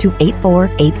TRY to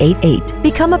 84888.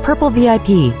 Become a Purple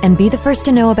VIP and be the first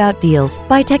to know about deals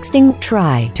by texting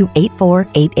TRY to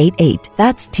 84888.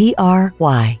 That's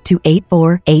TRY to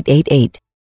 84888.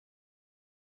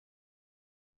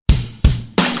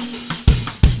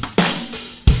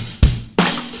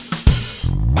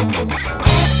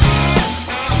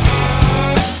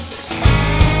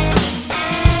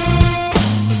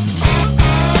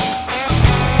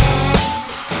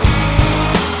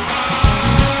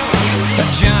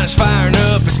 John's firing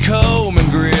up his Coleman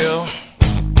grill.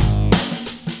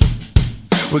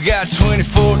 We got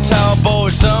 24 tall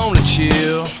boys on the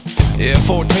chill. Yeah,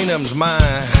 14 of them's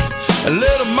mine. A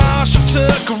little Marshall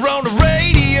Tucker on the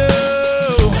radio.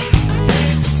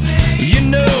 You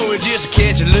know, we just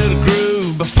catch a little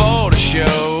groove before the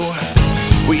show.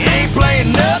 We ain't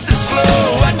playing nothing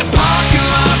slow at the parking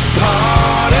lot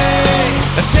party.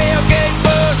 A tailgate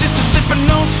buzz, just a sipping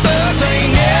on suds.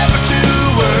 Ain't never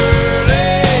too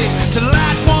early to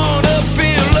light one up,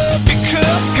 fill up your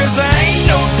cup. Cause there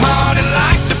ain't no party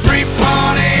like the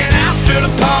pre-party. And after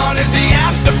the party's the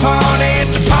after party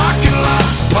at the parking lot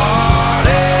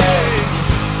party.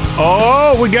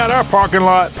 Oh, we got our parking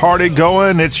lot party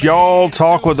going. It's Y'all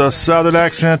Talk with a Southern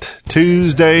accent.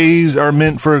 Tuesdays are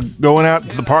meant for going out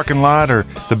to the parking lot or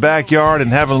the backyard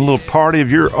and having a little party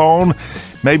of your own.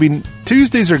 Maybe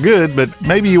Tuesdays are good, but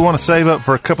maybe you want to save up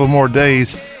for a couple more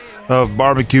days of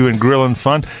barbecue and grilling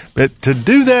fun. But to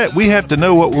do that, we have to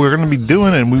know what we're going to be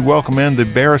doing, and we welcome in the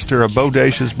barrister of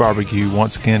Bodacious Barbecue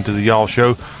once again to the Y'all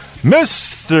Show,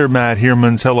 Mr. Matt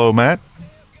Heermans. Hello, Matt.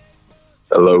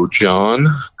 Hello,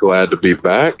 John. Glad to be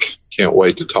back. Can't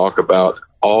wait to talk about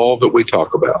all that we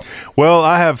talk about. Well,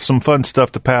 I have some fun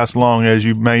stuff to pass along. As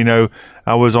you may know,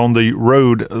 I was on the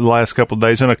road the last couple of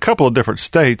days in a couple of different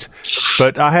states,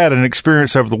 but I had an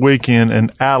experience over the weekend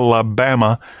in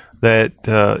Alabama that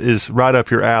is right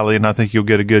up your alley, and I think you'll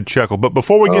get a good chuckle. But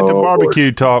before we get to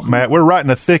barbecue talk, Matt, we're right in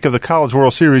the thick of the College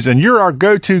World Series, and you're our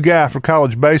go-to guy for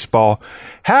college baseball.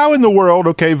 How in the world,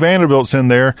 okay, Vanderbilt's in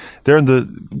there. They're in the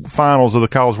finals of the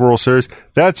College World Series.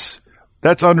 That's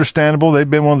understandable. They've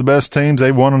been one of the best teams.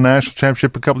 They won a national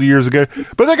championship a couple of years ago.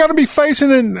 But they're going to be facing,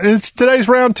 in today's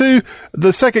round 2,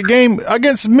 the second game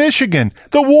against Michigan.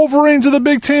 The Wolverines of the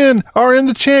Big Ten are in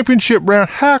the championship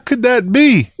round. How could that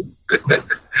be?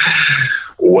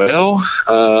 Well,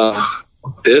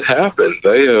 it happened.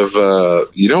 They have,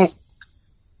 you don't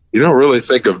really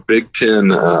think of Big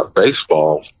Ten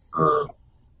baseball.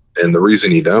 And the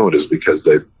reason you don't is because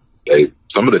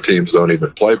some of the teams don't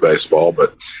even play baseball,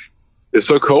 but it's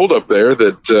so cold up there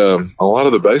that a lot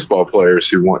of the baseball players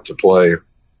who want to play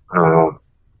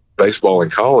baseball in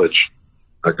college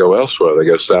go elsewhere. They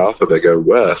go south or they go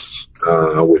west,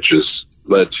 which has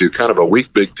led to kind of a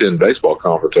weak Big Ten baseball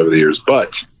conference over the years.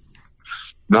 But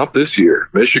not this year.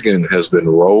 Michigan has been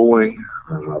rolling.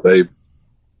 They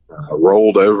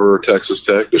rolled over Texas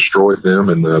Tech, destroyed them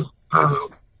in the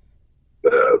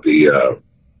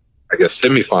I guess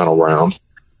semifinal round.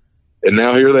 And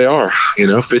now here they are,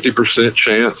 50%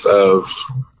 chance of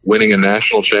winning a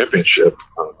national championship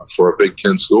for a Big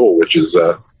Ten school, which is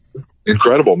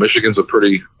incredible. Michigan's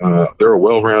they're a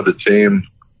well-rounded team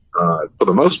for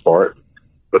the most part,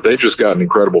 but they've just gotten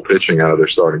incredible pitching out of their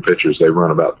starting pitchers. They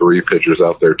run about 3 pitchers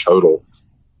out there total,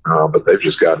 but they've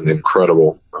just gotten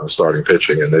incredible starting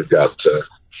pitching, and they've got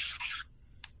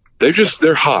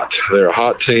they're hot. They're a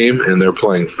hot team, and they're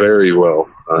playing very well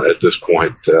at this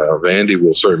point. Vandy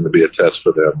will certainly be a test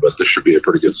for them, but this should be a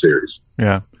pretty good series.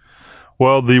 Yeah.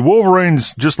 Well, the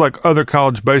Wolverines, just like other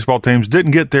college baseball teams,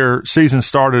 didn't get their season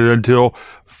started until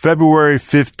February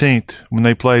 15th when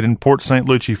they played in Port St.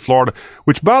 Lucie, Florida,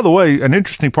 which, by the way, an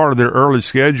interesting part of their early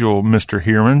schedule, Mr.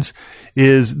 Heermans,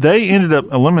 is they ended up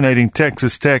eliminating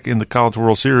Texas Tech in the College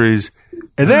World Series.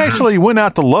 And they actually went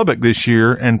out to Lubbock this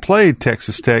year and played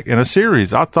Texas Tech in a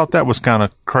series. I thought that was kind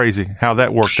of crazy how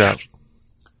that worked out.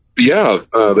 Yeah,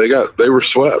 they were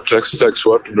swept. Texas Tech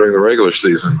swept them during the regular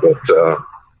season, but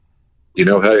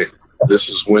hey, this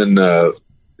is when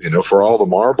for all the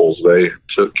marbles, they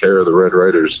took care of the Red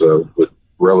Raiders with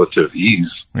relative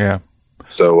ease. Yeah.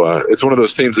 So it's one of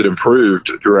those teams that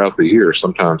improved throughout the year.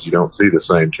 Sometimes you don't see the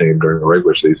same team during the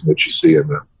regular season that you see in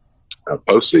the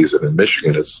postseason. In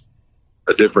Michigan, it's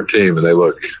a different team, and they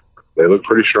look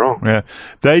pretty strong. Yeah,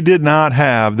 they did not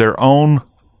have their own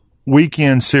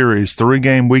weekend series,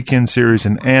 3-game weekend series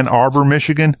in Ann Arbor,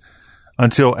 Michigan,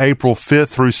 until April 5th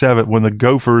through 7th when the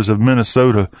Gophers of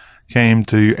Minnesota came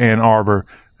to Ann Arbor.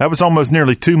 That was almost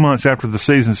nearly 2 months after the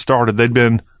season started. They'd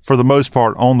been, for the most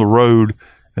part, on the road,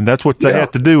 and that's what they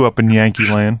have to do up in Yankee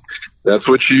land. That's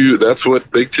what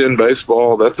Big Ten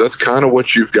baseball, that's kind of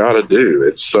what you've got to do.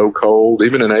 It's so cold.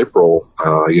 Even in April,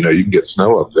 you can get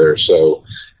snow up there. So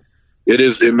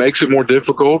it makes it more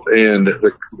difficult. And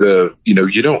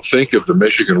you don't think of the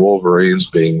Michigan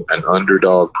Wolverines being an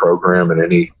underdog program in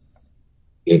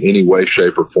any way,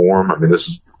 shape, or form. I mean,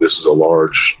 this is a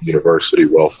large university,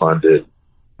 well funded.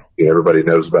 Everybody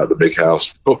knows about the Big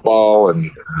House football and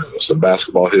some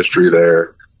basketball history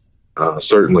there.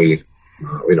 Certainly,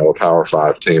 a Power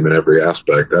 5 team in every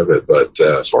aspect of it. But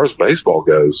as far as baseball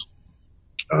goes,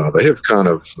 they have kind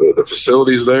of the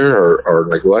facilities there are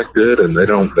neglected, and they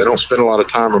don't spend a lot of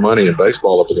time or money in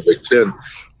baseball up in the Big Ten.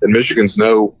 and Michigan's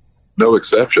no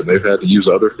exception. They've had to use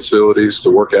other facilities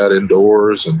to work out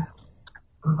indoors, and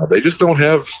they just don't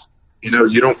have.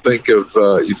 You don't think of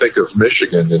you think of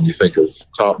Michigan and you think of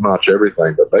top-notch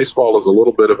everything, but baseball is a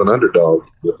little bit of an underdog.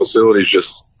 The facilities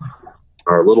just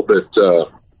are a little bit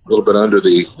under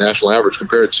the national average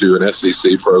compared to an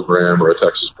SEC program or a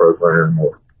Texas program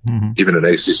or even an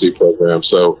ACC program.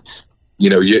 So,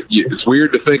 it's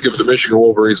weird to think of the Michigan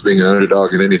Wolverines being an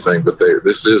underdog in anything, but it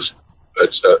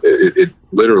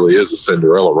literally is a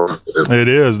Cinderella run. It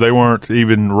is. They weren't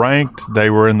even ranked. They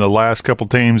were in the last couple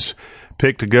teams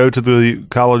picked to go to the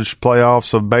college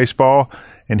playoffs of baseball,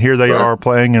 and here they are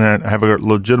playing and have a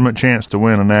legitimate chance to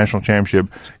win a national championship.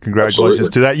 Congratulations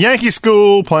to that Yankee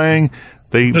school playing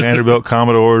the Vanderbilt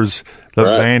Commodores, the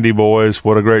Vandy boys.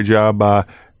 What a great job by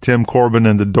Tim Corbin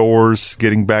and the Doors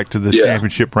getting back to the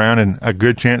championship round, and a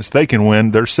good chance they can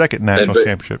win their second national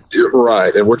championship.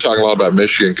 Right, and we're talking a lot about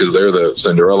Michigan because they're the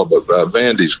Cinderella, but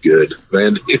Vandy's good.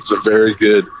 Vandy is a very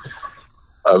good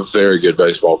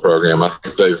baseball program. I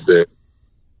think they've been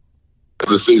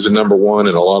the season number one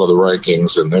in a lot of the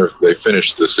rankings, and they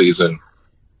finished the season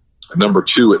number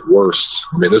 2 at worst.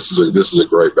 I mean, this is a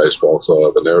great baseball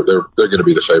club, and they're going to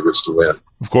be the favorites to win.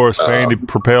 Of course, Vandy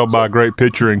propelled by a great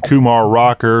pitcher in Kumar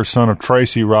Rocker, son of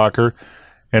Tracy Rocker,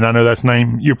 and I know that's a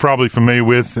name you're probably familiar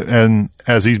with, and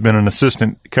as he's been an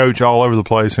assistant coach all over the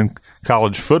place in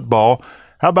college football.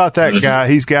 How about that guy?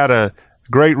 He's got a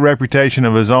great reputation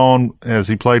of his own as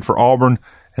he played for Auburn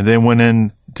and then went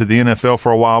in to the NFL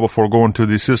for a while before going to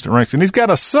the assistant ranks. And he's got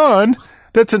a son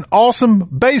that's an awesome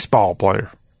baseball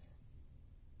player.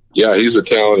 Yeah, he's a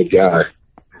talented guy.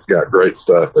 He's got great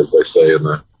stuff, as they say in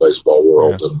the baseball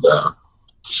world, and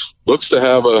looks to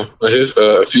have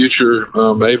a future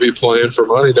maybe playing for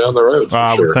money down the road.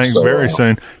 I would think very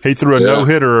soon. He threw a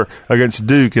no-hitter against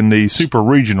Duke in the Super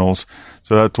Regionals,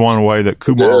 so that's one way that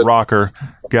Kumar Rocker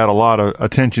got a lot of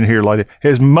attention here lately.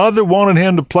 His mother wanted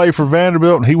him to play for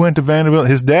Vanderbilt, and he went to Vanderbilt.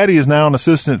 His daddy is now an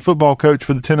assistant football coach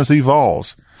for the Tennessee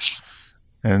Vols.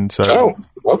 And so,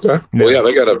 okay. Well, yeah,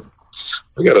 they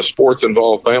got a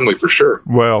sports-involved family for sure.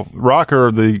 Well,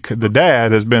 Rocker, the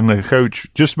dad, has been a coach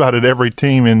just about at every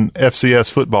team in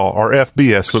FCS football or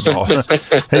FBS football.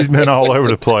 He's been all over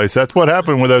the place. That's what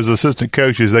happened with those assistant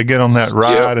coaches. They get on that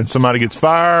ride and somebody gets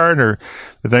fired, or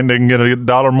they think they can get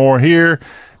 $1 more here,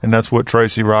 and that's what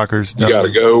Tracy Rocker's done. You got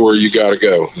to go where you got to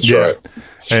go. That's right.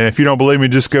 And if you don't believe me,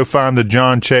 just go find the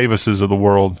John Chavises of the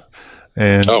world.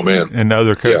 And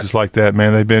other coaches like that,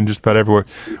 man. They've been just about everywhere.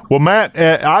 Well, Matt,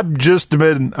 I've just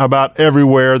been about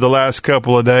everywhere the last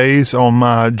couple of days on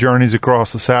my journeys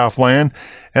across the Southland.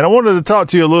 And I wanted to talk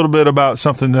to you a little bit about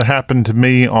something that happened to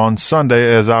me on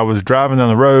Sunday as I was driving down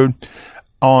the road.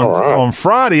 On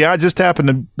Friday, I just happened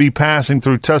to be passing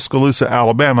through Tuscaloosa,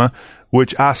 Alabama,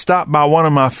 which I stopped by one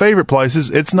of my favorite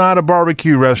places. It's not a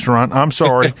barbecue restaurant. I'm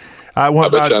sorry. I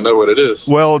bet I know what it is.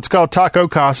 Well, it's called Taco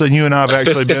Casa, and you and I have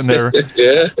actually been there.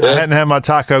 I hadn't had my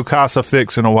Taco Casa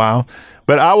fix in a while.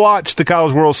 But I watched the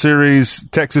College World Series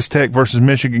Texas Tech versus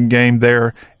Michigan game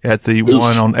there at the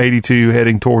one on 82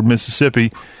 heading toward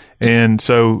Mississippi. And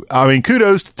so, I mean,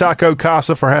 kudos to Taco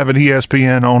Casa for having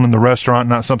ESPN on in the restaurant,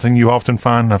 not something you often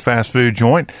find in a fast food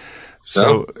joint.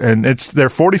 So, and it's their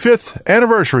 45th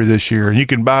anniversary this year, and you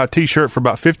can buy a T-shirt for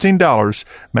about $15,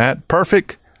 Matt.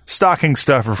 Perfect stocking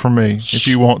stuffer for me if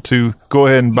you want to go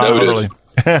ahead and buy it early.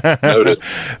 Noted.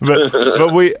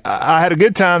 but I had a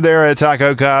good time there at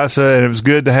Taco Casa, and it was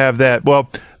good to have that. Well,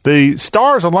 the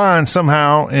stars aligned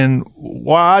somehow, and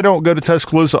while I don't go to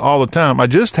Tuscaloosa all the time, I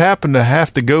just happened to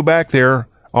have to go back there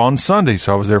on Sunday.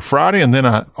 So I was there Friday, and then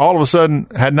I all of a sudden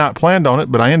had not planned on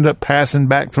it, but I ended up passing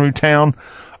back through town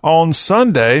on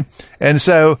Sunday. And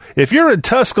so if you're in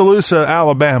Tuscaloosa,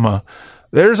 Alabama,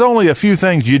 there's only a few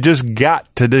things you just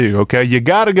got to do, okay? You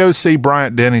got to go see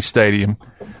Bryant-Denny Stadium,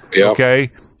 okay?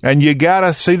 And you got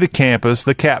to see the campus,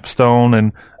 the capstone,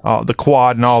 and the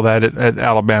quad and all that at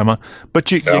Alabama.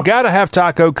 But you got to have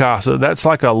Taco Casa. That's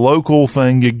like a local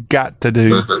thing you got to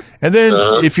do. And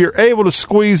then if you're able to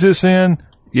squeeze this in,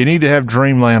 you need to have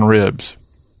Dreamland ribs.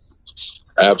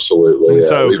 Absolutely. Yeah.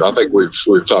 So, I think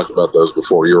we've talked about those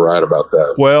before. You're right about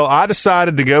that. Well, I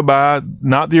decided to go by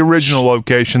not the original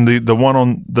location, the one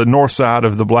on the north side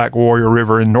of the Black Warrior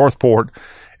River in Northport,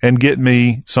 and get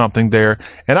me something there.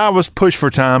 And I was pushed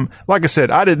for time. Like I said,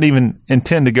 I didn't even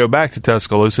intend to go back to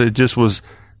Tuscaloosa. It just was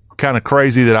kind of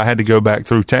crazy that I had to go back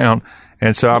through town.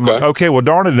 And so I'm like, okay, well,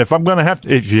 darn it. If I'm going to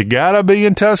if you got to be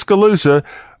in Tuscaloosa,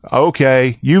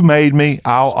 okay, you made me.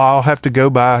 I'll have to go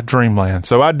by Dreamland.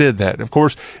 So I did that. Of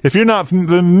course, if you're not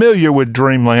familiar with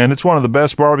Dreamland, it's one of the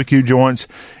best barbecue joints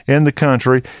in the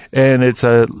country, and it's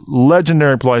a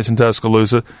legendary place in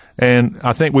Tuscaloosa. And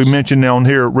I think we mentioned on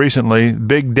here recently,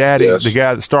 Big Daddy, the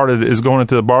guy that started it, is going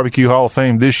into the Barbecue Hall of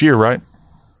Fame this year, right?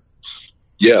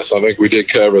 Yes, I think we did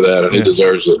cover that, and he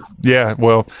deserves it. Yeah,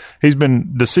 well, he's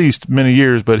been deceased many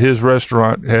years, but his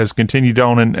restaurant has continued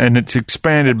on, and it's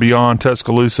expanded beyond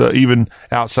Tuscaloosa, even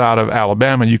outside of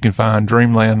Alabama. You can find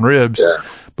Dreamland Ribs. Yeah,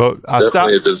 but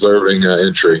definitely a deserving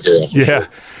entry. Yeah.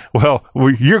 Well,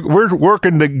 we're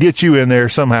working to get you in there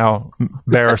somehow,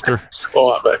 Barrister.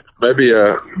 Well, maybe,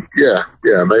 maybe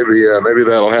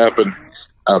that'll happen.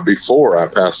 Before I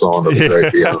pass on to the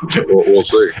great beyond. We'll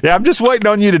see. Yeah, I'm just waiting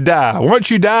on you to die.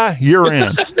 Once you die, you're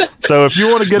in. So if you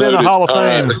want to get in a Hall of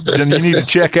Fame, then you need to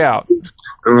check out.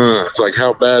 It's like,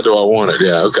 how bad do I want it?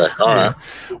 Yeah, okay. All right.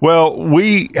 Well,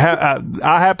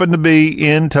 I happened to be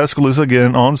in Tuscaloosa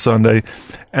again on Sunday,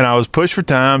 and I was pushed for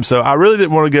time, so I really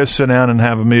didn't want to go sit down and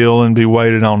have a meal and be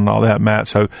waited on and all that, Matt.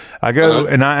 So I go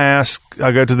and I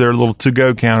go to their little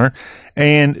to-go counter,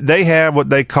 and they have what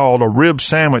they called a rib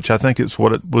sandwich. I think it's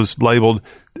what it was labeled.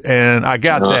 And I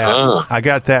got that. I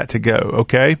got that to go.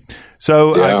 Okay.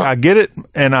 So I get it,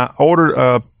 and I ordered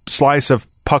a slice of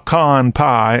pecan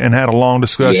pie and had a long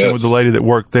discussion with the lady that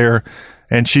worked there.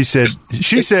 And she said,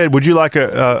 would you like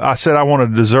I said, I want a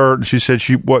dessert. And she said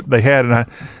what they had. And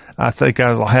I think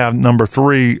I'll have number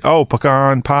 3. Oh,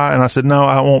 pecan pie. And I said, no,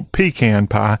 I want pecan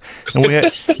pie.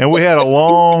 And we had a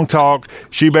long talk.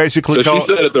 She basically she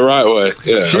said it the right way.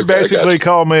 Yeah. She basically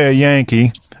called me a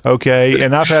Yankee. Okay.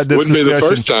 And I've had this Wouldn't discussion. Be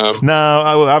the first time.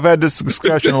 No, I've had this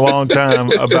discussion a long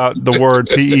time about the word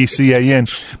P-E-C-A-N.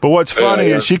 But what's funny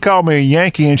is she called me a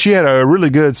Yankee, and she had a really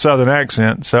good Southern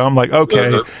accent. So I'm like,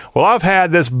 okay, well, I've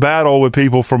had this battle with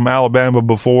people from Alabama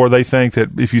before. They think that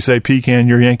if you say pecan,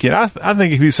 you're a Yankee. And I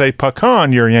think if you say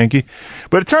pecan, you're a Yankee.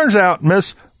 But it turns out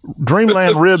Miss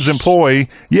Dreamland Ribs employee,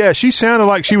 she sounded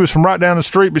like she was from right down the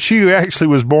street, but she actually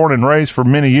was born and raised for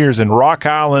many years in Rock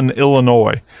Island,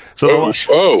 Illinois. So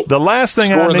the last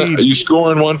thing I need... Are you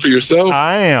scoring one for yourself?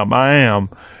 I am.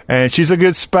 And she's a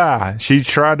good spy. She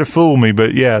tried to fool me,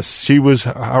 but yes, she was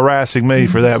harassing me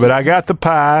for that. But I got the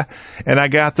pie and I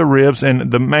got the ribs.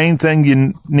 And the main thing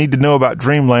you need to know about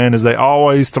Dreamland is they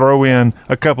always throw in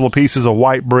a couple of pieces of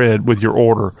white bread with your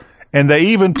order. And they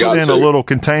even put in a little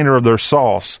container of their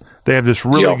sauce. They have this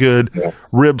really good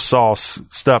rib sauce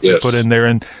stuff they put in there.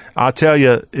 And I'll tell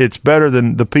you, it's better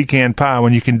than the pecan pie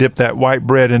when you can dip that white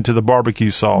bread into the barbecue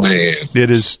sauce. Man.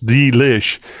 It is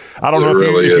delish. I don't know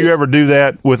if you ever do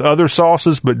that with other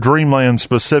sauces, but Dreamland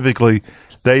specifically,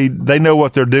 they know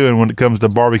what they're doing when it comes to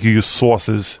barbecue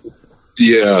sauces.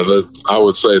 Yeah, I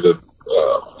would say that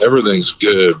everything's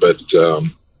good, but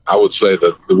I would say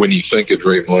that when you think of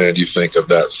Dreamland, you think of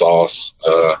that sauce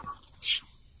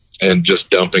and just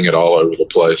dumping it all over the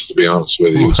place. To be honest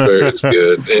with you, it's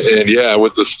good. And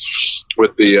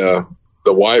with the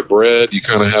white bread, you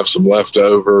kind of have some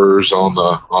leftovers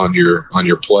on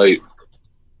your plate.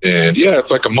 And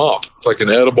it's like a mop. It's like an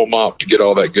edible mop to get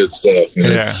all that good stuff.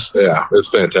 It's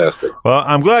fantastic. Well,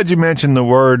 I'm glad you mentioned the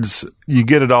words, you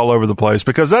get it all over the place,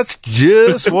 because that's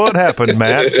just what happened,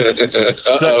 Matt.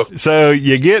 So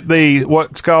you get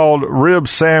what's called rib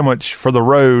sandwich for the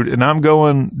road, and I'm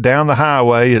going down the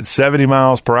highway at 70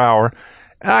 miles per hour.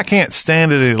 I can't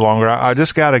stand it any longer. I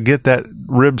just got to get that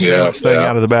rib sandwich thing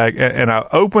out of the bag. And I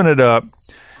open it up,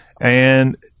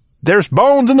 and there's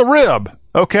bones in the rib.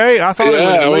 Okay, I thought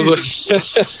I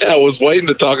was waiting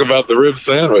to talk about the rib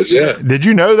sandwich. Yeah, did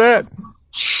you know that?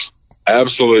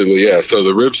 Absolutely, yeah. So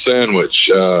the rib sandwich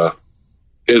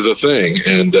is a thing,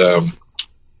 and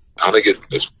I think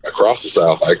it's across the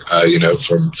South.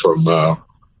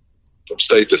 From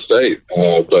state to state,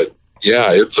 but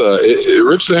it's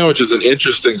rib sandwich is an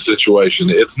interesting situation.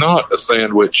 It's not a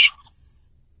sandwich.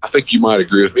 I think you might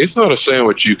agree with me. It's not a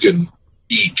sandwich you can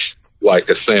eat like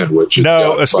a sandwich.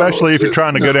 No, especially if you're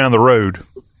trying to go down the road.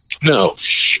 No,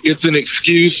 it's an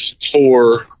excuse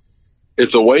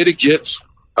it's a way to get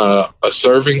a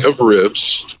serving of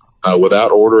ribs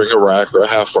without ordering a rack or a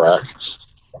half rack.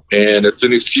 And it's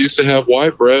an excuse to have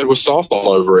white bread with sauce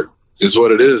all over it, is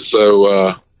what it is.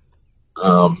 So,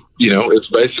 it's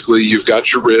basically you've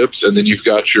got your ribs and then you've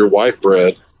got your white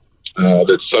bread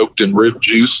that's soaked in rib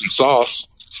juice and sauce.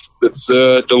 It's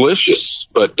delicious,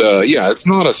 but it's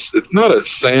not a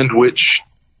sandwich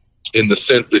in the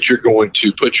sense that you're going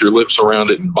to put your lips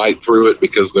around it and bite through it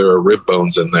because there are rib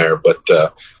bones in there. But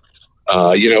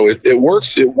it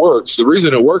works. It works. The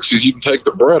reason it works is you can take the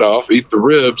bread off, eat the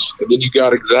ribs, and then you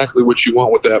got exactly what you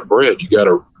want with that bread. You got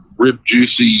a rib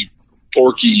juicy,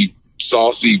 porky,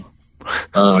 saucy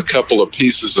couple of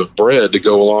pieces of bread to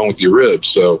go along with your ribs.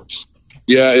 So,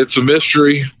 yeah, it's a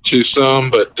mystery to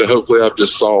some, but hopefully I've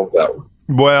just solved that one.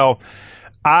 Well,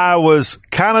 I was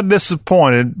kind of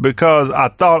disappointed because I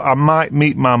thought I might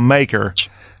meet my maker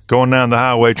going down the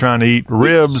highway trying to eat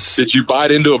ribs. Did you bite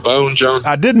into a bone, John?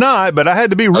 I did not, but I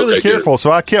had to be really careful.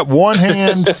 So I kept one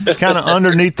hand kind of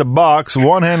underneath the box,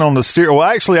 one hand on the steer. Well,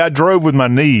 actually, I drove with my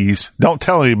knees. Don't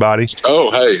tell anybody.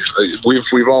 Oh, hey,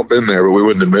 we've all been there, but we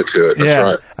wouldn't admit to it. That's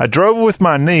right. I drove with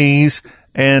my knees,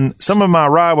 and some of my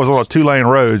ride was on a 2-lane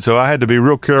road, so I had to be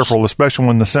real careful, especially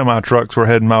when the semi-trucks were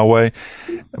heading my way.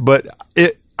 But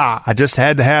I just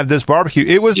had to have this barbecue.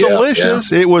 It was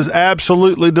delicious. Yeah. It was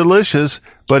absolutely delicious,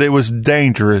 but it was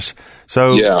dangerous.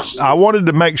 So I wanted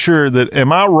to make sure that,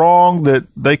 am I wrong that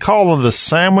they call it a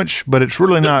sandwich, but it's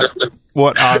really not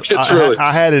what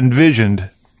I had envisioned?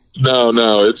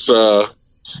 No, it's not.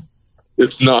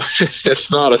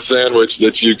 It's not a sandwich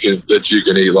that you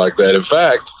can eat like that. In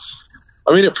fact,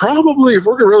 I mean, it probably, if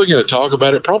we're really going to talk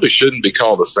about it, it probably shouldn't be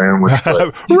called a sandwich.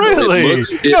 But, really?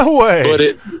 No way. But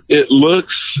it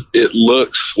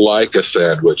looks like a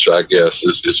sandwich, I guess,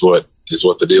 is what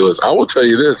the deal is. I will tell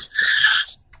you this.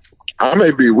 I may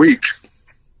be weak.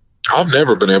 I've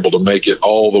never been able to make it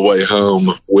all the way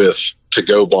home with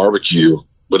to-go barbecue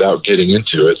without getting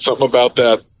into it. Something about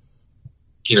that,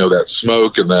 that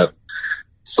smoke and that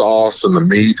sauce and the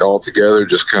meat all together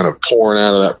just kind of pouring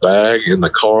out of that bag in the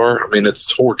car. I mean, it's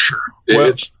torture.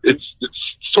 It's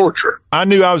torture. I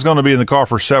knew I was going to be in the car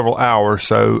for several hours,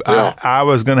 so I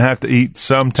was going to have to eat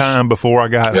sometime before I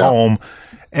got home,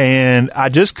 and I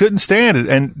just couldn't stand it.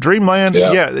 And Dreamland,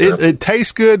 it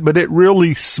tastes good, but it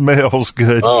really smells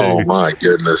good, too. My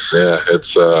goodness. Yeah,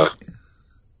 it's I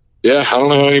don't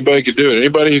know how anybody could do it.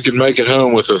 Anybody who can make it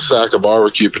home with a sack of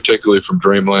barbecue, particularly from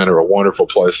Dreamland or a wonderful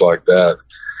place like that,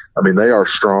 I mean, they are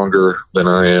stronger than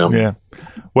I am. Yeah.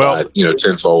 Well,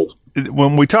 tenfold.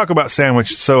 When we talk about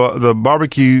sandwich, so the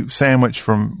barbecue sandwich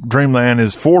from Dreamland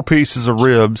is 4 pieces of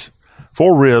ribs,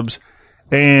 4 ribs,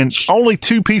 and only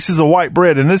 2 pieces of white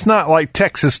bread. And it's not like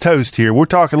Texas toast here. We're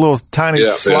talking little tiny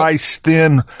sliced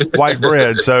thin white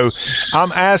bread. So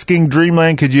I'm asking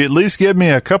Dreamland, could you at least give me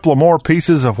a couple of more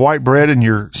pieces of white bread in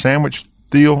your sandwich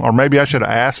deal? Or maybe I should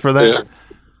have asked for that.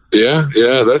 Yeah.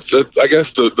 That's I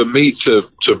guess the meat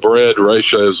to bread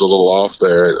ratio is a little off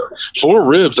there. 4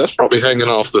 ribs, that's probably hanging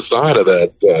off the side of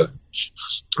that.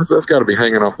 That's got to be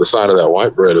hanging off the side of that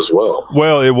white bread as well.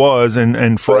 Well, it was,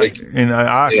 and Frank, and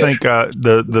I think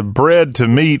the bread to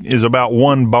meat is about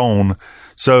 1 bone.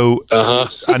 So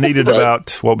I needed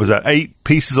about, 8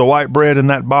 pieces of white bread in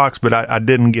that box, but I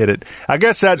didn't get it. I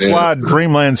guess that's why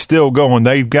Dreamland's still going.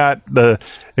 They've got the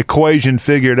equation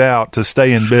figured out to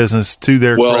stay in business, to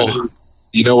their credit.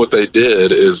 You know what they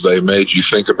did is they made you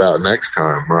think about next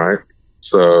time, right?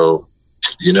 So,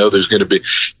 there's going to be,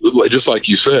 just like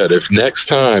you said, if next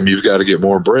time you've got to get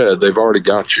more bread, they've already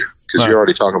got you because you're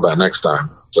already talking about next time.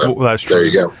 So that's true. There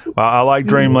you go. I like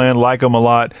Dreamland, like them a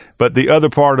lot. But the other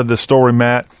part of the story,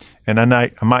 Matt, and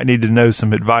I might need to know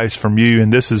some advice from you,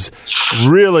 and this is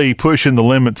really pushing the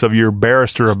limits of your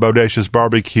barrister of Bodacious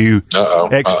Barbecue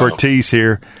expertise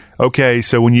here. Okay,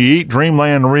 so when you eat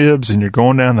Dreamland ribs and you're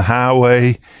going down the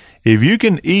highway, if you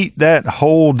can eat that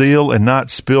whole deal and not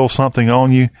spill something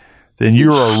on you, then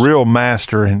you're a real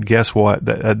master. And guess what?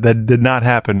 That did not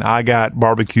happen. I got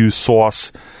barbecue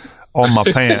sauce on my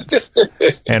pants,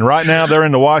 and right now they're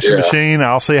in the washing machine.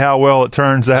 I'll see how well it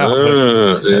turns out.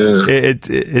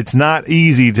 It's not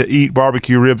easy to eat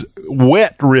barbecue ribs,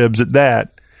 wet ribs at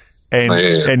that,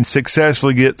 and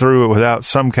successfully get through it without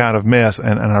some kind of mess.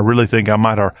 And I really think I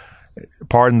might have,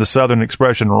 pardon the Southern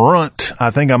expression, runt.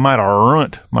 I think I might have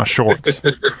runt my shorts.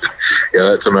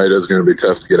 That tomato is going to be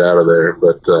tough to get out of there.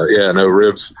 But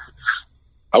ribs.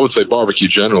 I would say barbecue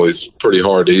generally is pretty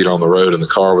hard to eat on the road in the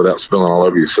car without spilling all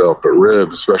over yourself. But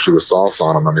ribs, especially with sauce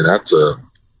on them, I mean, that's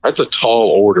a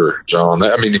tall order, John.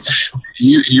 I mean,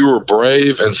 you were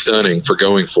brave and stunning for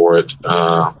going for it,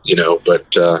 but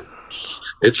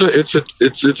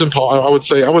it's impossible. I would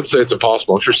say it's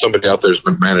impossible. I'm sure somebody out there's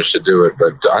managed to do it,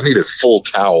 but I need a full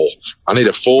towel. I need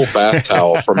a full bath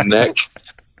towel from neck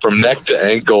to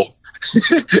ankle,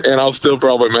 and I'll still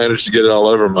probably manage to get it all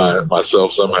over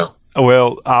myself somehow.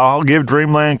 Well, I'll give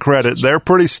Dreamland credit. They're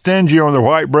pretty stingy on their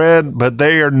white bread, but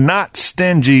they are not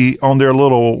stingy on their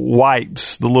little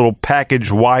wipes, the little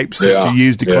packaged wipes that you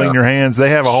use to clean your hands. They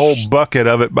have a whole bucket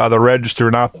of it by the register,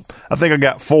 and I think I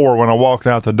got 4 when I walked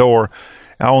out the door.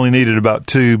 I only needed about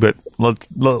 2, but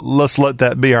let's let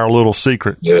that be our little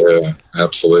secret. Yeah,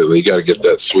 absolutely. You got to get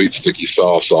that sweet sticky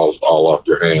sauce all off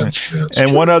your hands. Yeah,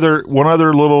 and true. one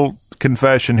other little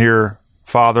confession here,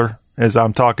 Father, as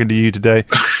I'm talking to you today.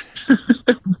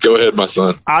 Go ahead, my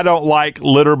son. I don't like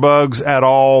litter bugs at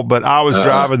all, but I was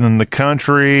driving in the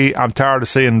country. I'm tired of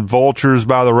seeing vultures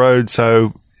by the road,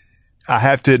 so I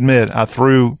have to admit I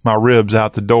threw my ribs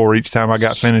out the door each time I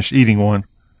got finished eating one.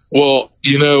 Well,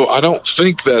 I don't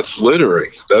think that's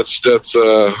littering. That's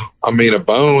I mean, a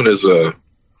bone is a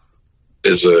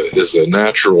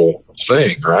natural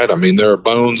thing, right? I mean, there are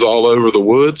bones all over the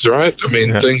woods, right? I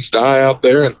mean, things die out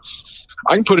there, and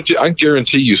I can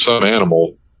guarantee you some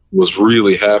animal was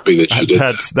really happy that you did.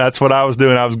 That's what I was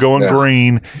doing. I was going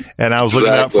green, and I was looking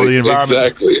out for the environment.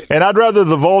 Exactly. And I'd rather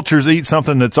the vultures eat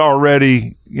something that's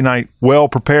already, well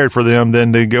prepared for them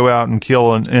than to go out and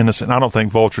kill an innocent. I don't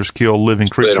think vultures kill living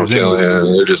creatures. They don't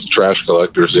kill. They're just trash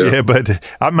collectors. Yeah, but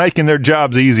I'm making their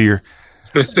jobs easier.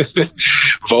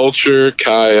 Vulture,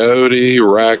 coyote,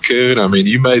 raccoon. I mean,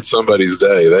 you made somebody's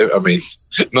day.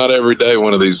 Not every day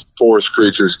one of these forest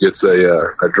creatures gets a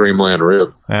Dreamland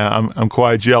rib. I'm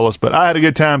quite jealous, but I had a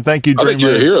good time. Thank you, Dreamland. I think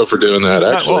you're a hero for doing that,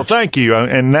 actually. Well, thank you.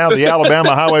 And now the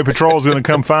Alabama Highway Patrol is going to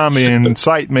come find me and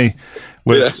cite me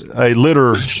with a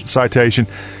litter citation.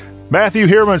 Matthew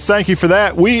Heermans, thank you for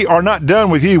that. We are not done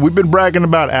with you. We've been bragging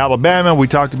about Alabama. We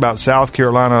talked about South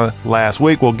Carolina last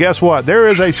week. Well, guess what? There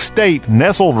is a state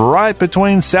nestled right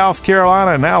between South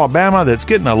Carolina and Alabama that's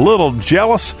getting a little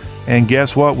jealous. And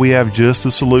guess what? We have just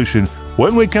the solution.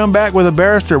 When we come back with a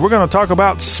barrister, we're going to talk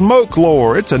about smoke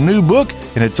lore. It's a new book,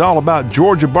 and it's all about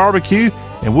Georgia barbecue.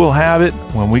 And we'll have it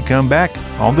when we come back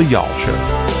on The Y'all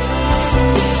Show.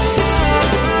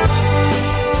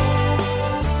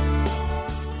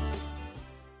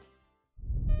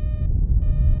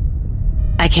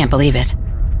 I can't believe it.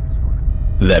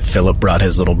 That Philip brought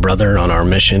his little brother on our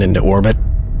mission into orbit.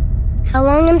 How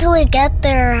long until we get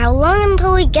there? How long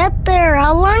until we get there?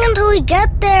 How long until we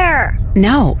get there?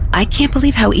 No, I can't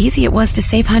believe how easy it was to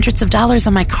save hundreds of dollars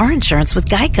on my car insurance with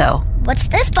Geico. What's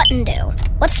this button do?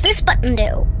 What's this button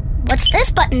do? What's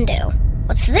this button do?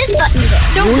 What's this button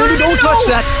do? Don't touch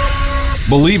that!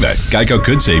 Believe it, Geico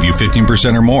could save you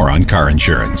 15% or more on car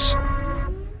insurance.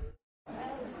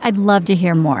 I'd love to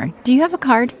hear more. Do you have a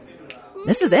card?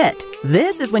 This is it.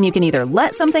 This is when you can either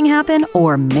let something happen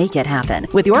or make it happen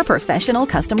with your professional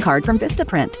custom card from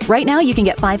Vistaprint. Right now, you can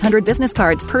get 500 business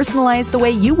cards personalized the way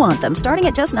you want them, starting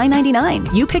at just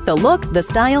 $9.99. You pick the look, the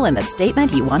style, and the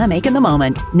statement you want to make in the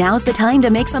moment. Now's the time to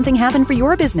make something happen for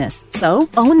your business. So,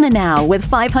 own the now with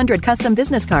 500 custom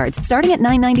business cards, starting at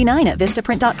 $9.99 at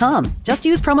Vistaprint.com. Just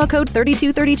use promo code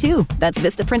 3232. That's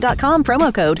Vistaprint.com,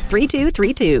 promo code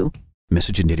 3232.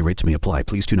 Message and data rates may apply.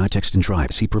 Please do not text and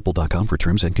drive. See purple.com for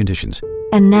terms and conditions.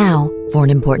 And now for an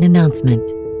important announcement.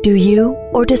 Do you,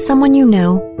 or does someone you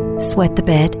know, sweat the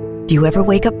bed? Do you ever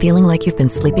wake up feeling like you've been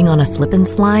sleeping on a slip and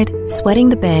slide? Sweating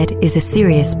the bed is a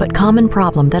serious but common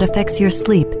problem that affects your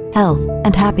sleep, health,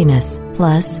 and happiness.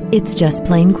 Plus, it's just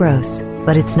plain gross.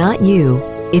 But it's not you,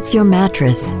 it's your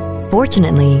mattress.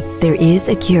 Fortunately, there is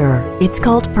a cure. It's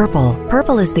called Purple.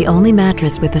 Purple is the only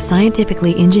mattress with a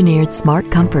scientifically engineered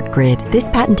smart comfort grid. This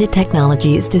patented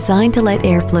technology is designed to let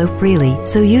air flow freely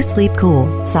so you sleep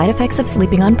cool. Side effects of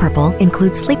sleeping on Purple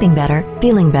include sleeping better,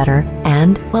 feeling better,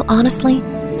 and, well, honestly,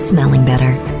 smelling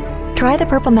better. Try the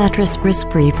Purple mattress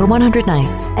risk-free for 100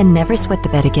 nights and never sweat the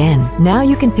bed again. Now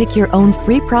you can pick your own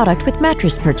free product with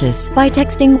mattress purchase by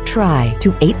texting TRY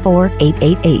to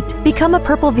 84888. Become a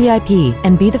Purple VIP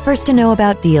and be the first to know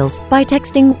about deals by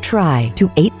texting TRY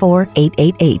to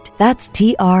 84888. That's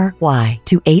TRY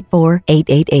to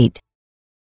 84888.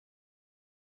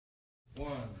 1,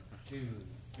 2,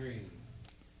 3.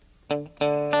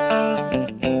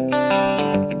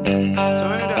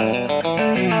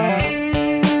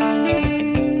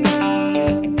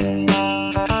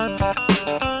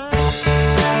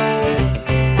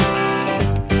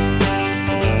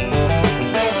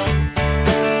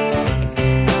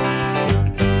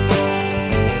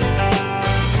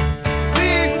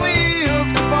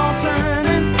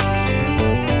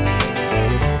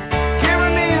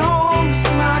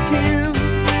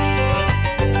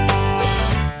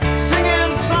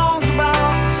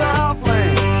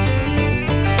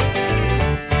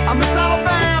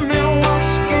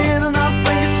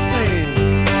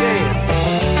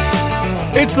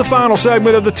 It's the final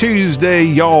segment of the Tuesday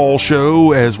Y'all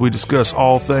Show as we discuss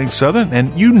all things Southern. And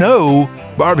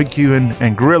barbecuing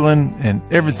and grilling and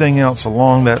everything else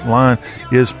along that line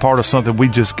is part of something we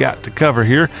just got to cover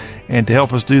here. And to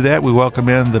help us do that, we welcome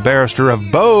in the barrister of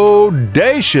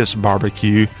Bodacious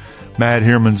Barbecue, Matt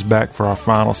Herman's back for our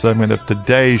final segment of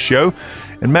today's show.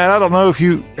 And Matt, I don't know if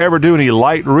you ever do any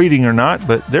light reading or not,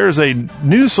 but there's a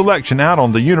new selection out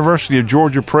on the University of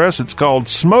Georgia Press. It's called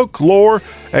Smoke Lore,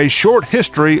 A Short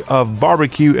History of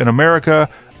Barbecue in America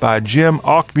by Jim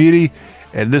Auchmuty.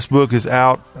 And this book is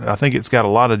out. I think it's got a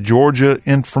lot of Georgia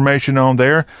information on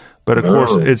there. But, of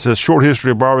course, it's a short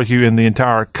history of barbecue in the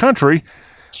entire country.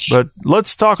 But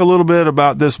let's talk a little bit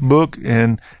about this book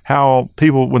and how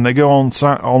people, when they go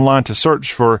online to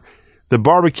search for the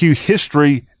barbecue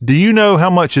history, do you know how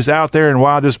much is out there and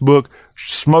why this book,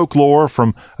 Smoke Lore,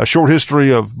 from A Short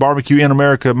History of Barbecue in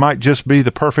America, might just be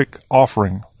the perfect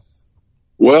offering?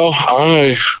 Well,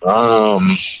 I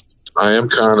am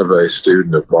kind of a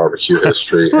student of barbecue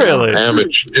history. Really?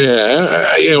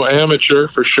 Amateur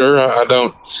for sure. I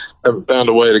haven't found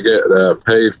a way to get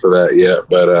paid for that yet,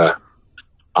 but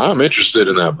I'm interested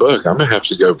in that book. I'm gonna have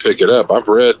to go pick it up. I've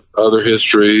read other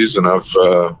histories, and I've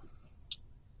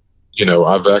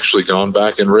actually gone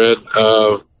back and read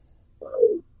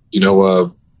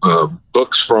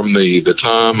books from the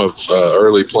time of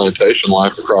early plantation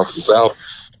life across the South.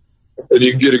 And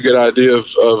you can get a good idea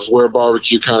of where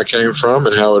barbecue kind of came from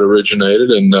and how it originated.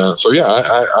 And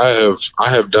I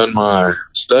have done my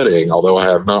studying, although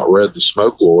I have not read the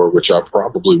Smoke Lore, which I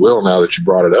probably will now that you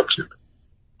brought it up to me.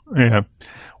 Yeah.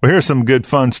 Well, here's some good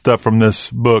fun stuff from this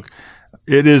book.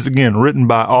 It is, again, written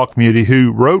by Auchmuty,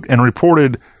 who wrote and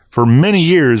reported for many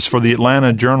years for the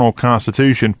Atlanta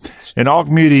Journal-Constitution. And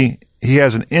Auchmuty, he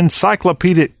has an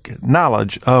encyclopedic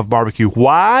knowledge of barbecue.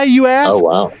 Why, you ask? Oh,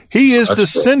 wow. He is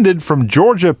descended from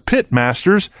Georgia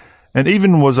pitmasters and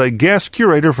even was a guest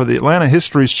curator for the Atlanta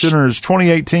History Center's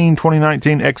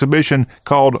 2018-2019 exhibition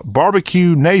called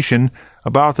Barbecue Nation,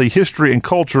 about the history and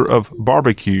culture of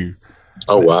barbecue.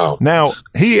 Oh, wow. Now,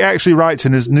 he actually writes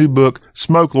in his new book,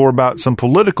 Smoke Lore, about some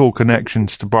political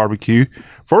connections to barbecue.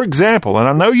 For example, and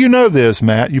I know you know this,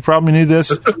 Matt, you probably knew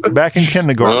this back in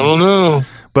kindergarten. I don't know.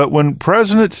 But when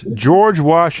President George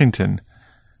Washington,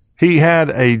 he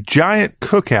had a giant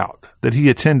cookout that he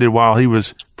attended while he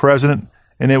was president,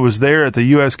 and it was there at the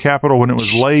U.S. Capitol when it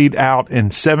was laid out in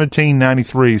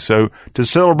 1793. So to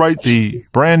celebrate the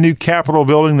brand new Capitol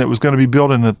building that was going to be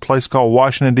built in a place called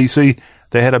Washington, D.C.,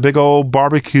 they had a big old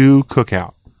barbecue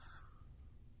cookout.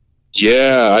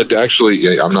 Yeah,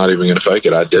 I'm not even going to fake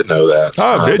it. I did know that.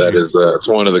 Oh, it's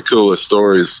one of the coolest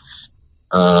stories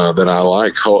that I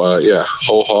like.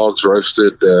 Whole hogs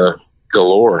roasted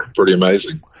galore. Pretty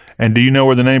amazing. And do you know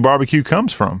where the name barbecue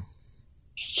comes from?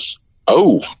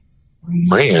 Oh,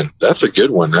 man, that's a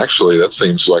good one. Actually, that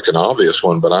seems like an obvious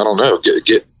one, but I don't know.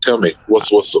 Tell me,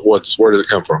 where did it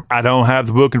come from? I don't have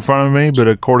the book in front of me, but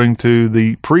according to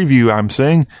the preview I'm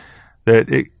seeing,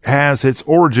 that it has its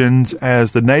origins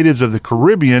as the natives of the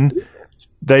Caribbean.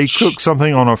 They cooked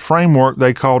something on a framework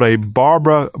they called a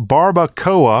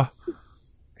barbacoa,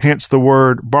 hence the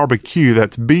word barbecue.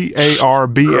 That's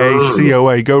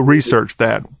Barbacoa. Go research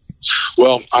that.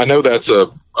 Well, I know that's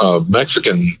a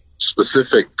Mexican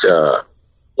specific,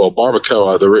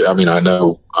 barbacoa. I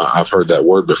know I've heard that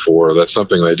word before. That's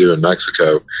something they do in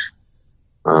Mexico,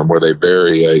 where they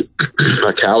bury a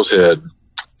cow's head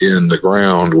in the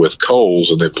ground with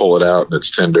coals, and they pull it out and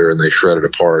it's tender and they shred it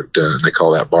apart, and they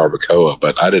call that barbacoa.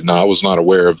 But I was not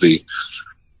aware of the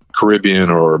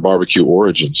Caribbean or barbecue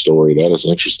origin story. That is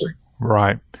interesting.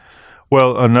 Right.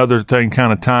 Well, another thing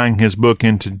kind of tying his book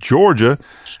into Georgia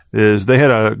is they had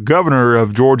a governor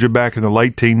of Georgia back in the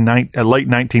late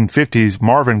 1950s,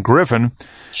 Marvin Griffin,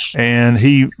 and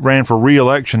he ran for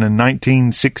re-election in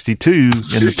 1962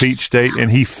 in the Peach State, and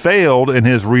he failed in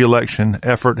his re-election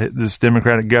effort, this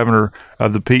Democratic governor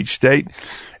of the Peach State.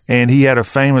 And he had a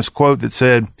famous quote that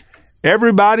said,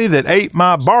 "Everybody that ate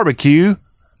my barbecue,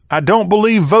 I don't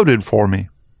believe voted for me."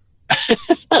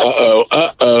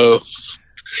 Uh-oh.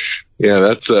 Yeah,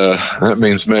 that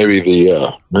means maybe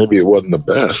it wasn't the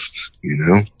best,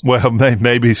 Well,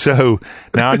 maybe so.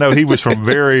 Now I know he was from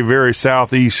very, very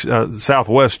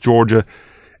southwest Georgia,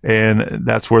 and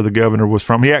that's where the governor was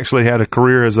from. He actually had a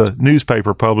career as a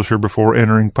newspaper publisher before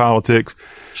entering politics.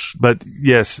 But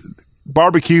yes,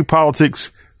 barbecue,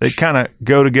 politics, they kind of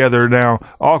go together. Now,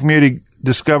 Auchmuty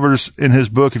discovers in his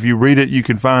book, if you read it, you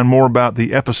can find more about the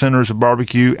epicenters of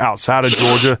barbecue outside of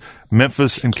Georgia,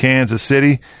 Memphis and Kansas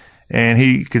City. And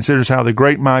he considers how the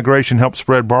Great Migration helped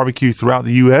spread barbecue throughout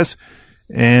the U.S.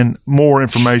 and more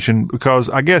information, because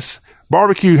I guess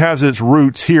barbecue has its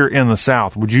roots here in the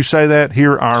South. Would you say that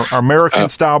here, our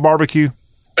American-style barbecue?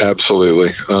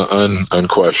 Absolutely.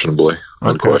 Unquestionably. Okay.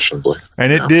 Unquestionably.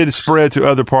 And it did spread to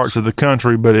other parts of the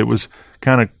country, but it was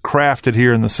kind of crafted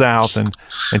here in the South and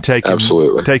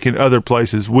taken other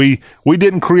places. We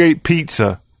didn't create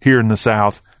pizza here in the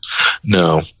South.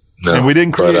 No. And we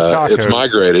didn't create tacos. It's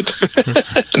migrated.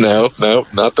 No,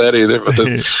 not that either. But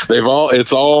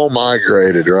it's all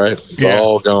migrated, right? It's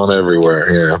all gone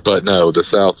everywhere. Yeah. But no, the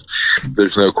South,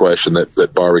 there's no question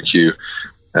that barbecue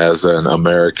as an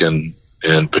American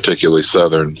and particularly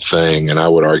Southern thing, and I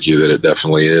would argue that it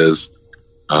definitely is,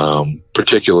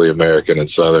 particularly American and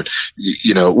Southern.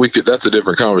 That's a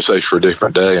different conversation for a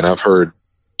different day. And I've heard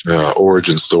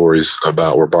origin stories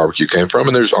about where barbecue came from.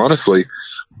 And there's honestly,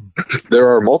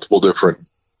 there are multiple different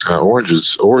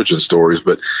origin stories,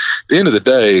 but at the end of the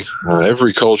day,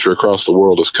 every culture across the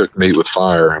world has cooked meat with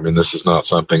fire. I mean, this is not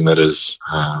something that is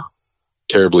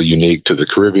terribly unique to the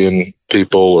Caribbean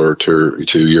people or to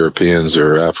Europeans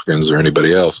or Africans or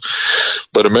anybody else.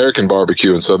 But American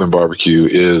barbecue and Southern barbecue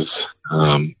is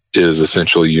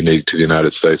essentially unique to the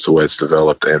United States, the way it's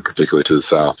developed, and particularly to the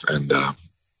South. And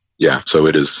so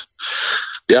it is.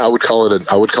 Yeah, I would call it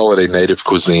a native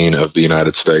cuisine of the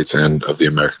United States and of the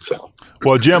American South.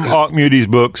 Well, Jim Auchmuty's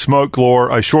book, Smoke Lore,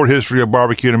 A Short History of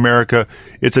Barbecue in America,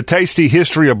 it's a tasty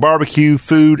history of barbecue,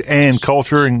 food, and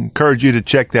culture. I encourage you to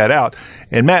check that out.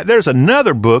 And, Matt, there's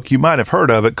another book, you might have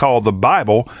heard of it, called The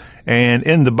Bible. And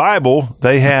in the Bible,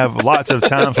 they have lots of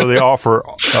times where they offer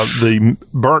the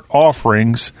burnt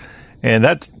offerings. And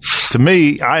that, to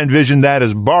me, I envisioned that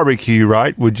as barbecue,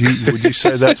 right? Would you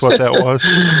say that's what that was?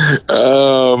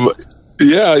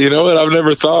 Yeah, you know what? I've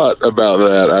never thought about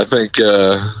that. I think,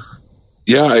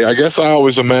 I guess I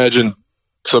always imagined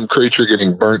some creature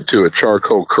getting burnt to a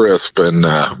charcoal crisp and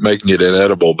making it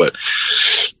inedible. But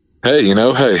hey,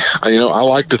 I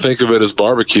like to think of it as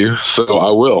barbecue, so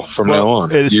I will from now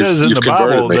on. It says in the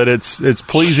Bible that it's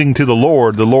pleasing to the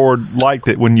Lord. The Lord liked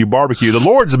it when you barbecue. The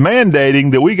Lord's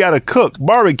mandating that we got to cook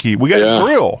barbecue. We got to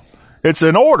grill. It's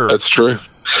an order. That's true.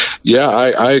 Yeah,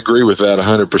 I agree with that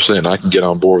 100%. I can get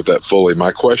on board with that fully.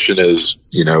 My question is,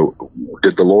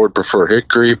 did the Lord prefer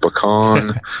hickory,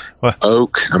 pecan,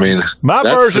 oak? I mean,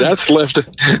 that's left.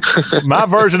 My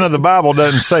version of the Bible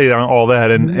doesn't say all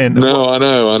that. And no, I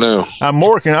know. I'm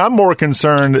more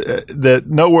concerned that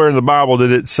nowhere in the Bible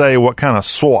did it say what kind of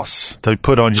sauce to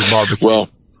put on your barbecue. Well,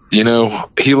 he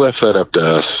left that up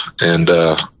to us, and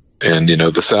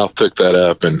the South took that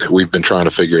up, and we've been trying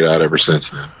to figure it out ever since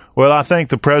then. Well, I think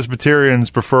the Presbyterians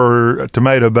prefer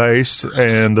tomato-based,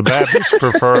 and the Baptists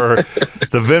prefer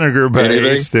the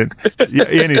vinegar-based.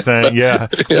 Anything, yeah.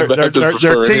 They're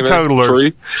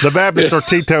teetotalers. The Baptists are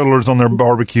teetotalers on their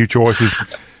barbecue choices.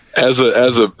 As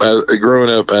growing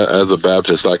up as a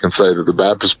Baptist, I can say that the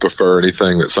Baptists prefer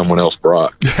anything that someone else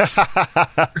brought.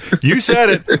 You said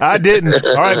it. I didn't.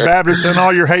 All right, Baptists, send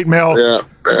all your hate mail. Yeah.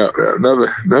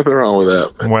 Nothing wrong with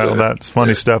that. Well, that's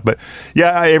funny stuff. But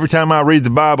yeah, every time I read the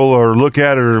Bible or look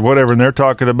at it or whatever, and they're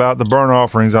talking about the burnt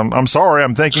offerings, I'm sorry,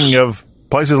 I'm thinking of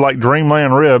places like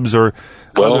Dreamland Ribs or.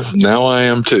 Well, now I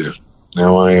am too.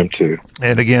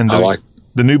 And again,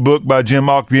 the new book by Jim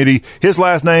Auchmuty. His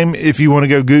last name, if you want to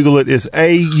go Google it, is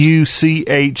Auchmutey,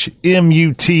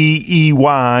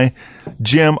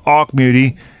 Jim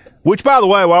Auchmuty. Which, by the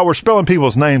way, while we're spelling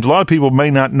people's names, a lot of people may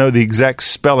not know the exact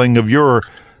spelling of your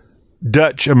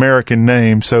Dutch American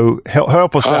name. So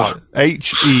help us out.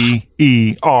 Heermans,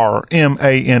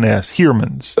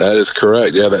 Heermans. That is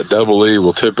correct. Yeah, that double E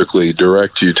will typically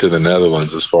direct you to the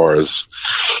Netherlands as far as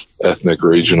ethnic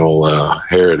regional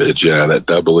heritage. Yeah, that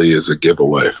double E is a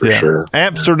giveaway for sure.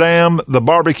 Amsterdam, the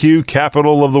barbecue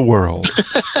capital of the world.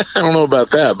 I don't know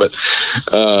about that, but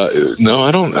no,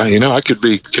 I don't. I could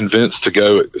be convinced to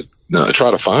go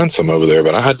try to find some over there,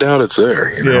 but I doubt it's there.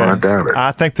 I doubt it.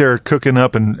 I think they're cooking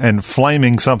up and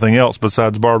flaming something else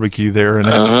besides barbecue there.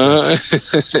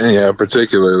 Yeah,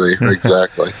 particularly.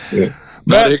 Exactly. Yeah.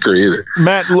 Not hickory either.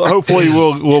 Matt, hopefully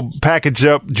we'll package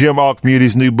up Jim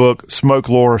Auchmuty's new book, Smoke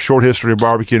Lore, A Short History of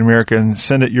Barbecue in America, and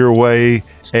send it your way,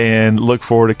 and look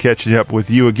forward to catching up with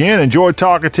you again. Enjoyed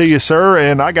talking to you, sir,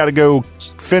 and I got to go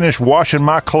finish washing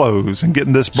my clothes and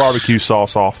getting this barbecue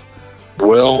sauce off.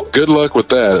 Well, good luck with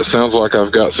that. It sounds like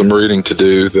I've got some reading to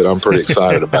do that I'm pretty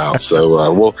excited about.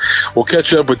 So we'll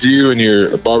catch up with you and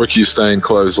your barbecue stained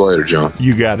clothes later, John.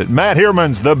 You got it. Matt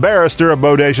Heermans, the barrister of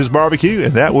Bodacious Barbecue,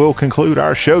 and that will conclude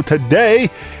our show today.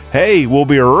 Hey, we'll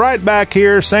be right back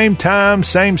here, same time,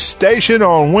 same station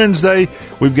on Wednesday.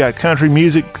 We've got country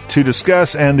music to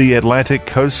discuss and the Atlantic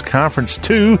Coast Conference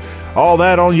too. All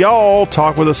that on Y'all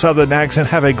Talk with a Southern Accent.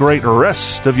 Have a great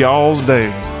rest of y'all's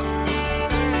day.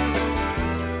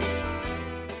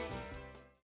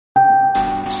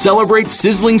 Celebrate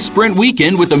Sizzling Sprint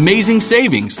Weekend with amazing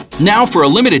savings. Now, for a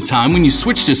limited time, when you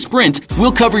switch to Sprint,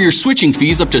 we'll cover your switching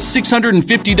fees up to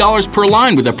 $650 per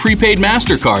line with a prepaid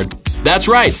MasterCard. That's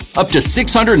right, up to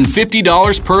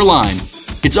 $650 per line.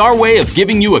 It's our way of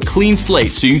giving you a clean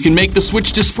slate so you can make the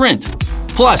switch to Sprint.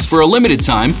 Plus, for a limited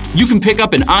time, you can pick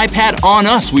up an iPad on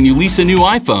us when you lease a new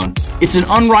iPhone. It's an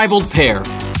unrivaled pair.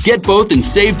 Get both and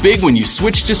save big when you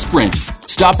switch to Sprint.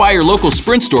 Stop by your local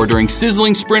Sprint store during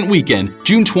Sizzling Sprint Weekend,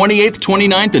 June 28th,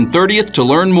 29th, and 30th to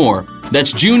learn more.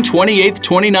 That's June 28th,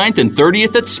 29th, and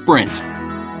 30th at Sprint.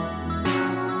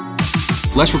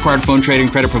 Less required phone trading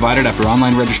credit provided after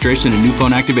online registration and new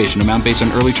phone activation. Amount based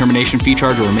on early termination fee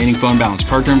charge or remaining phone balance.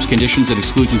 Card terms, conditions, and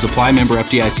exclusions apply. Member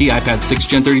FDIC. iPad 6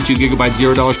 Gen 32 GB,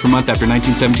 $0 per month after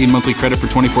 1917 monthly credit for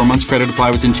 24 months. Credit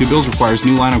apply within 2 bills. Requires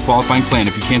new line on qualifying plan.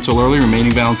 If you cancel early,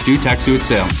 remaining balance due. Tax due at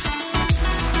sale.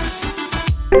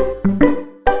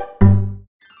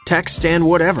 Text and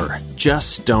whatever.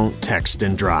 Just don't text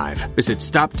and drive. Visit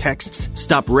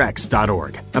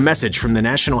StopTextsStopWrecks.org. A message from the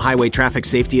National Highway Traffic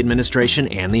Safety Administration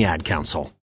and the Ad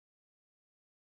Council.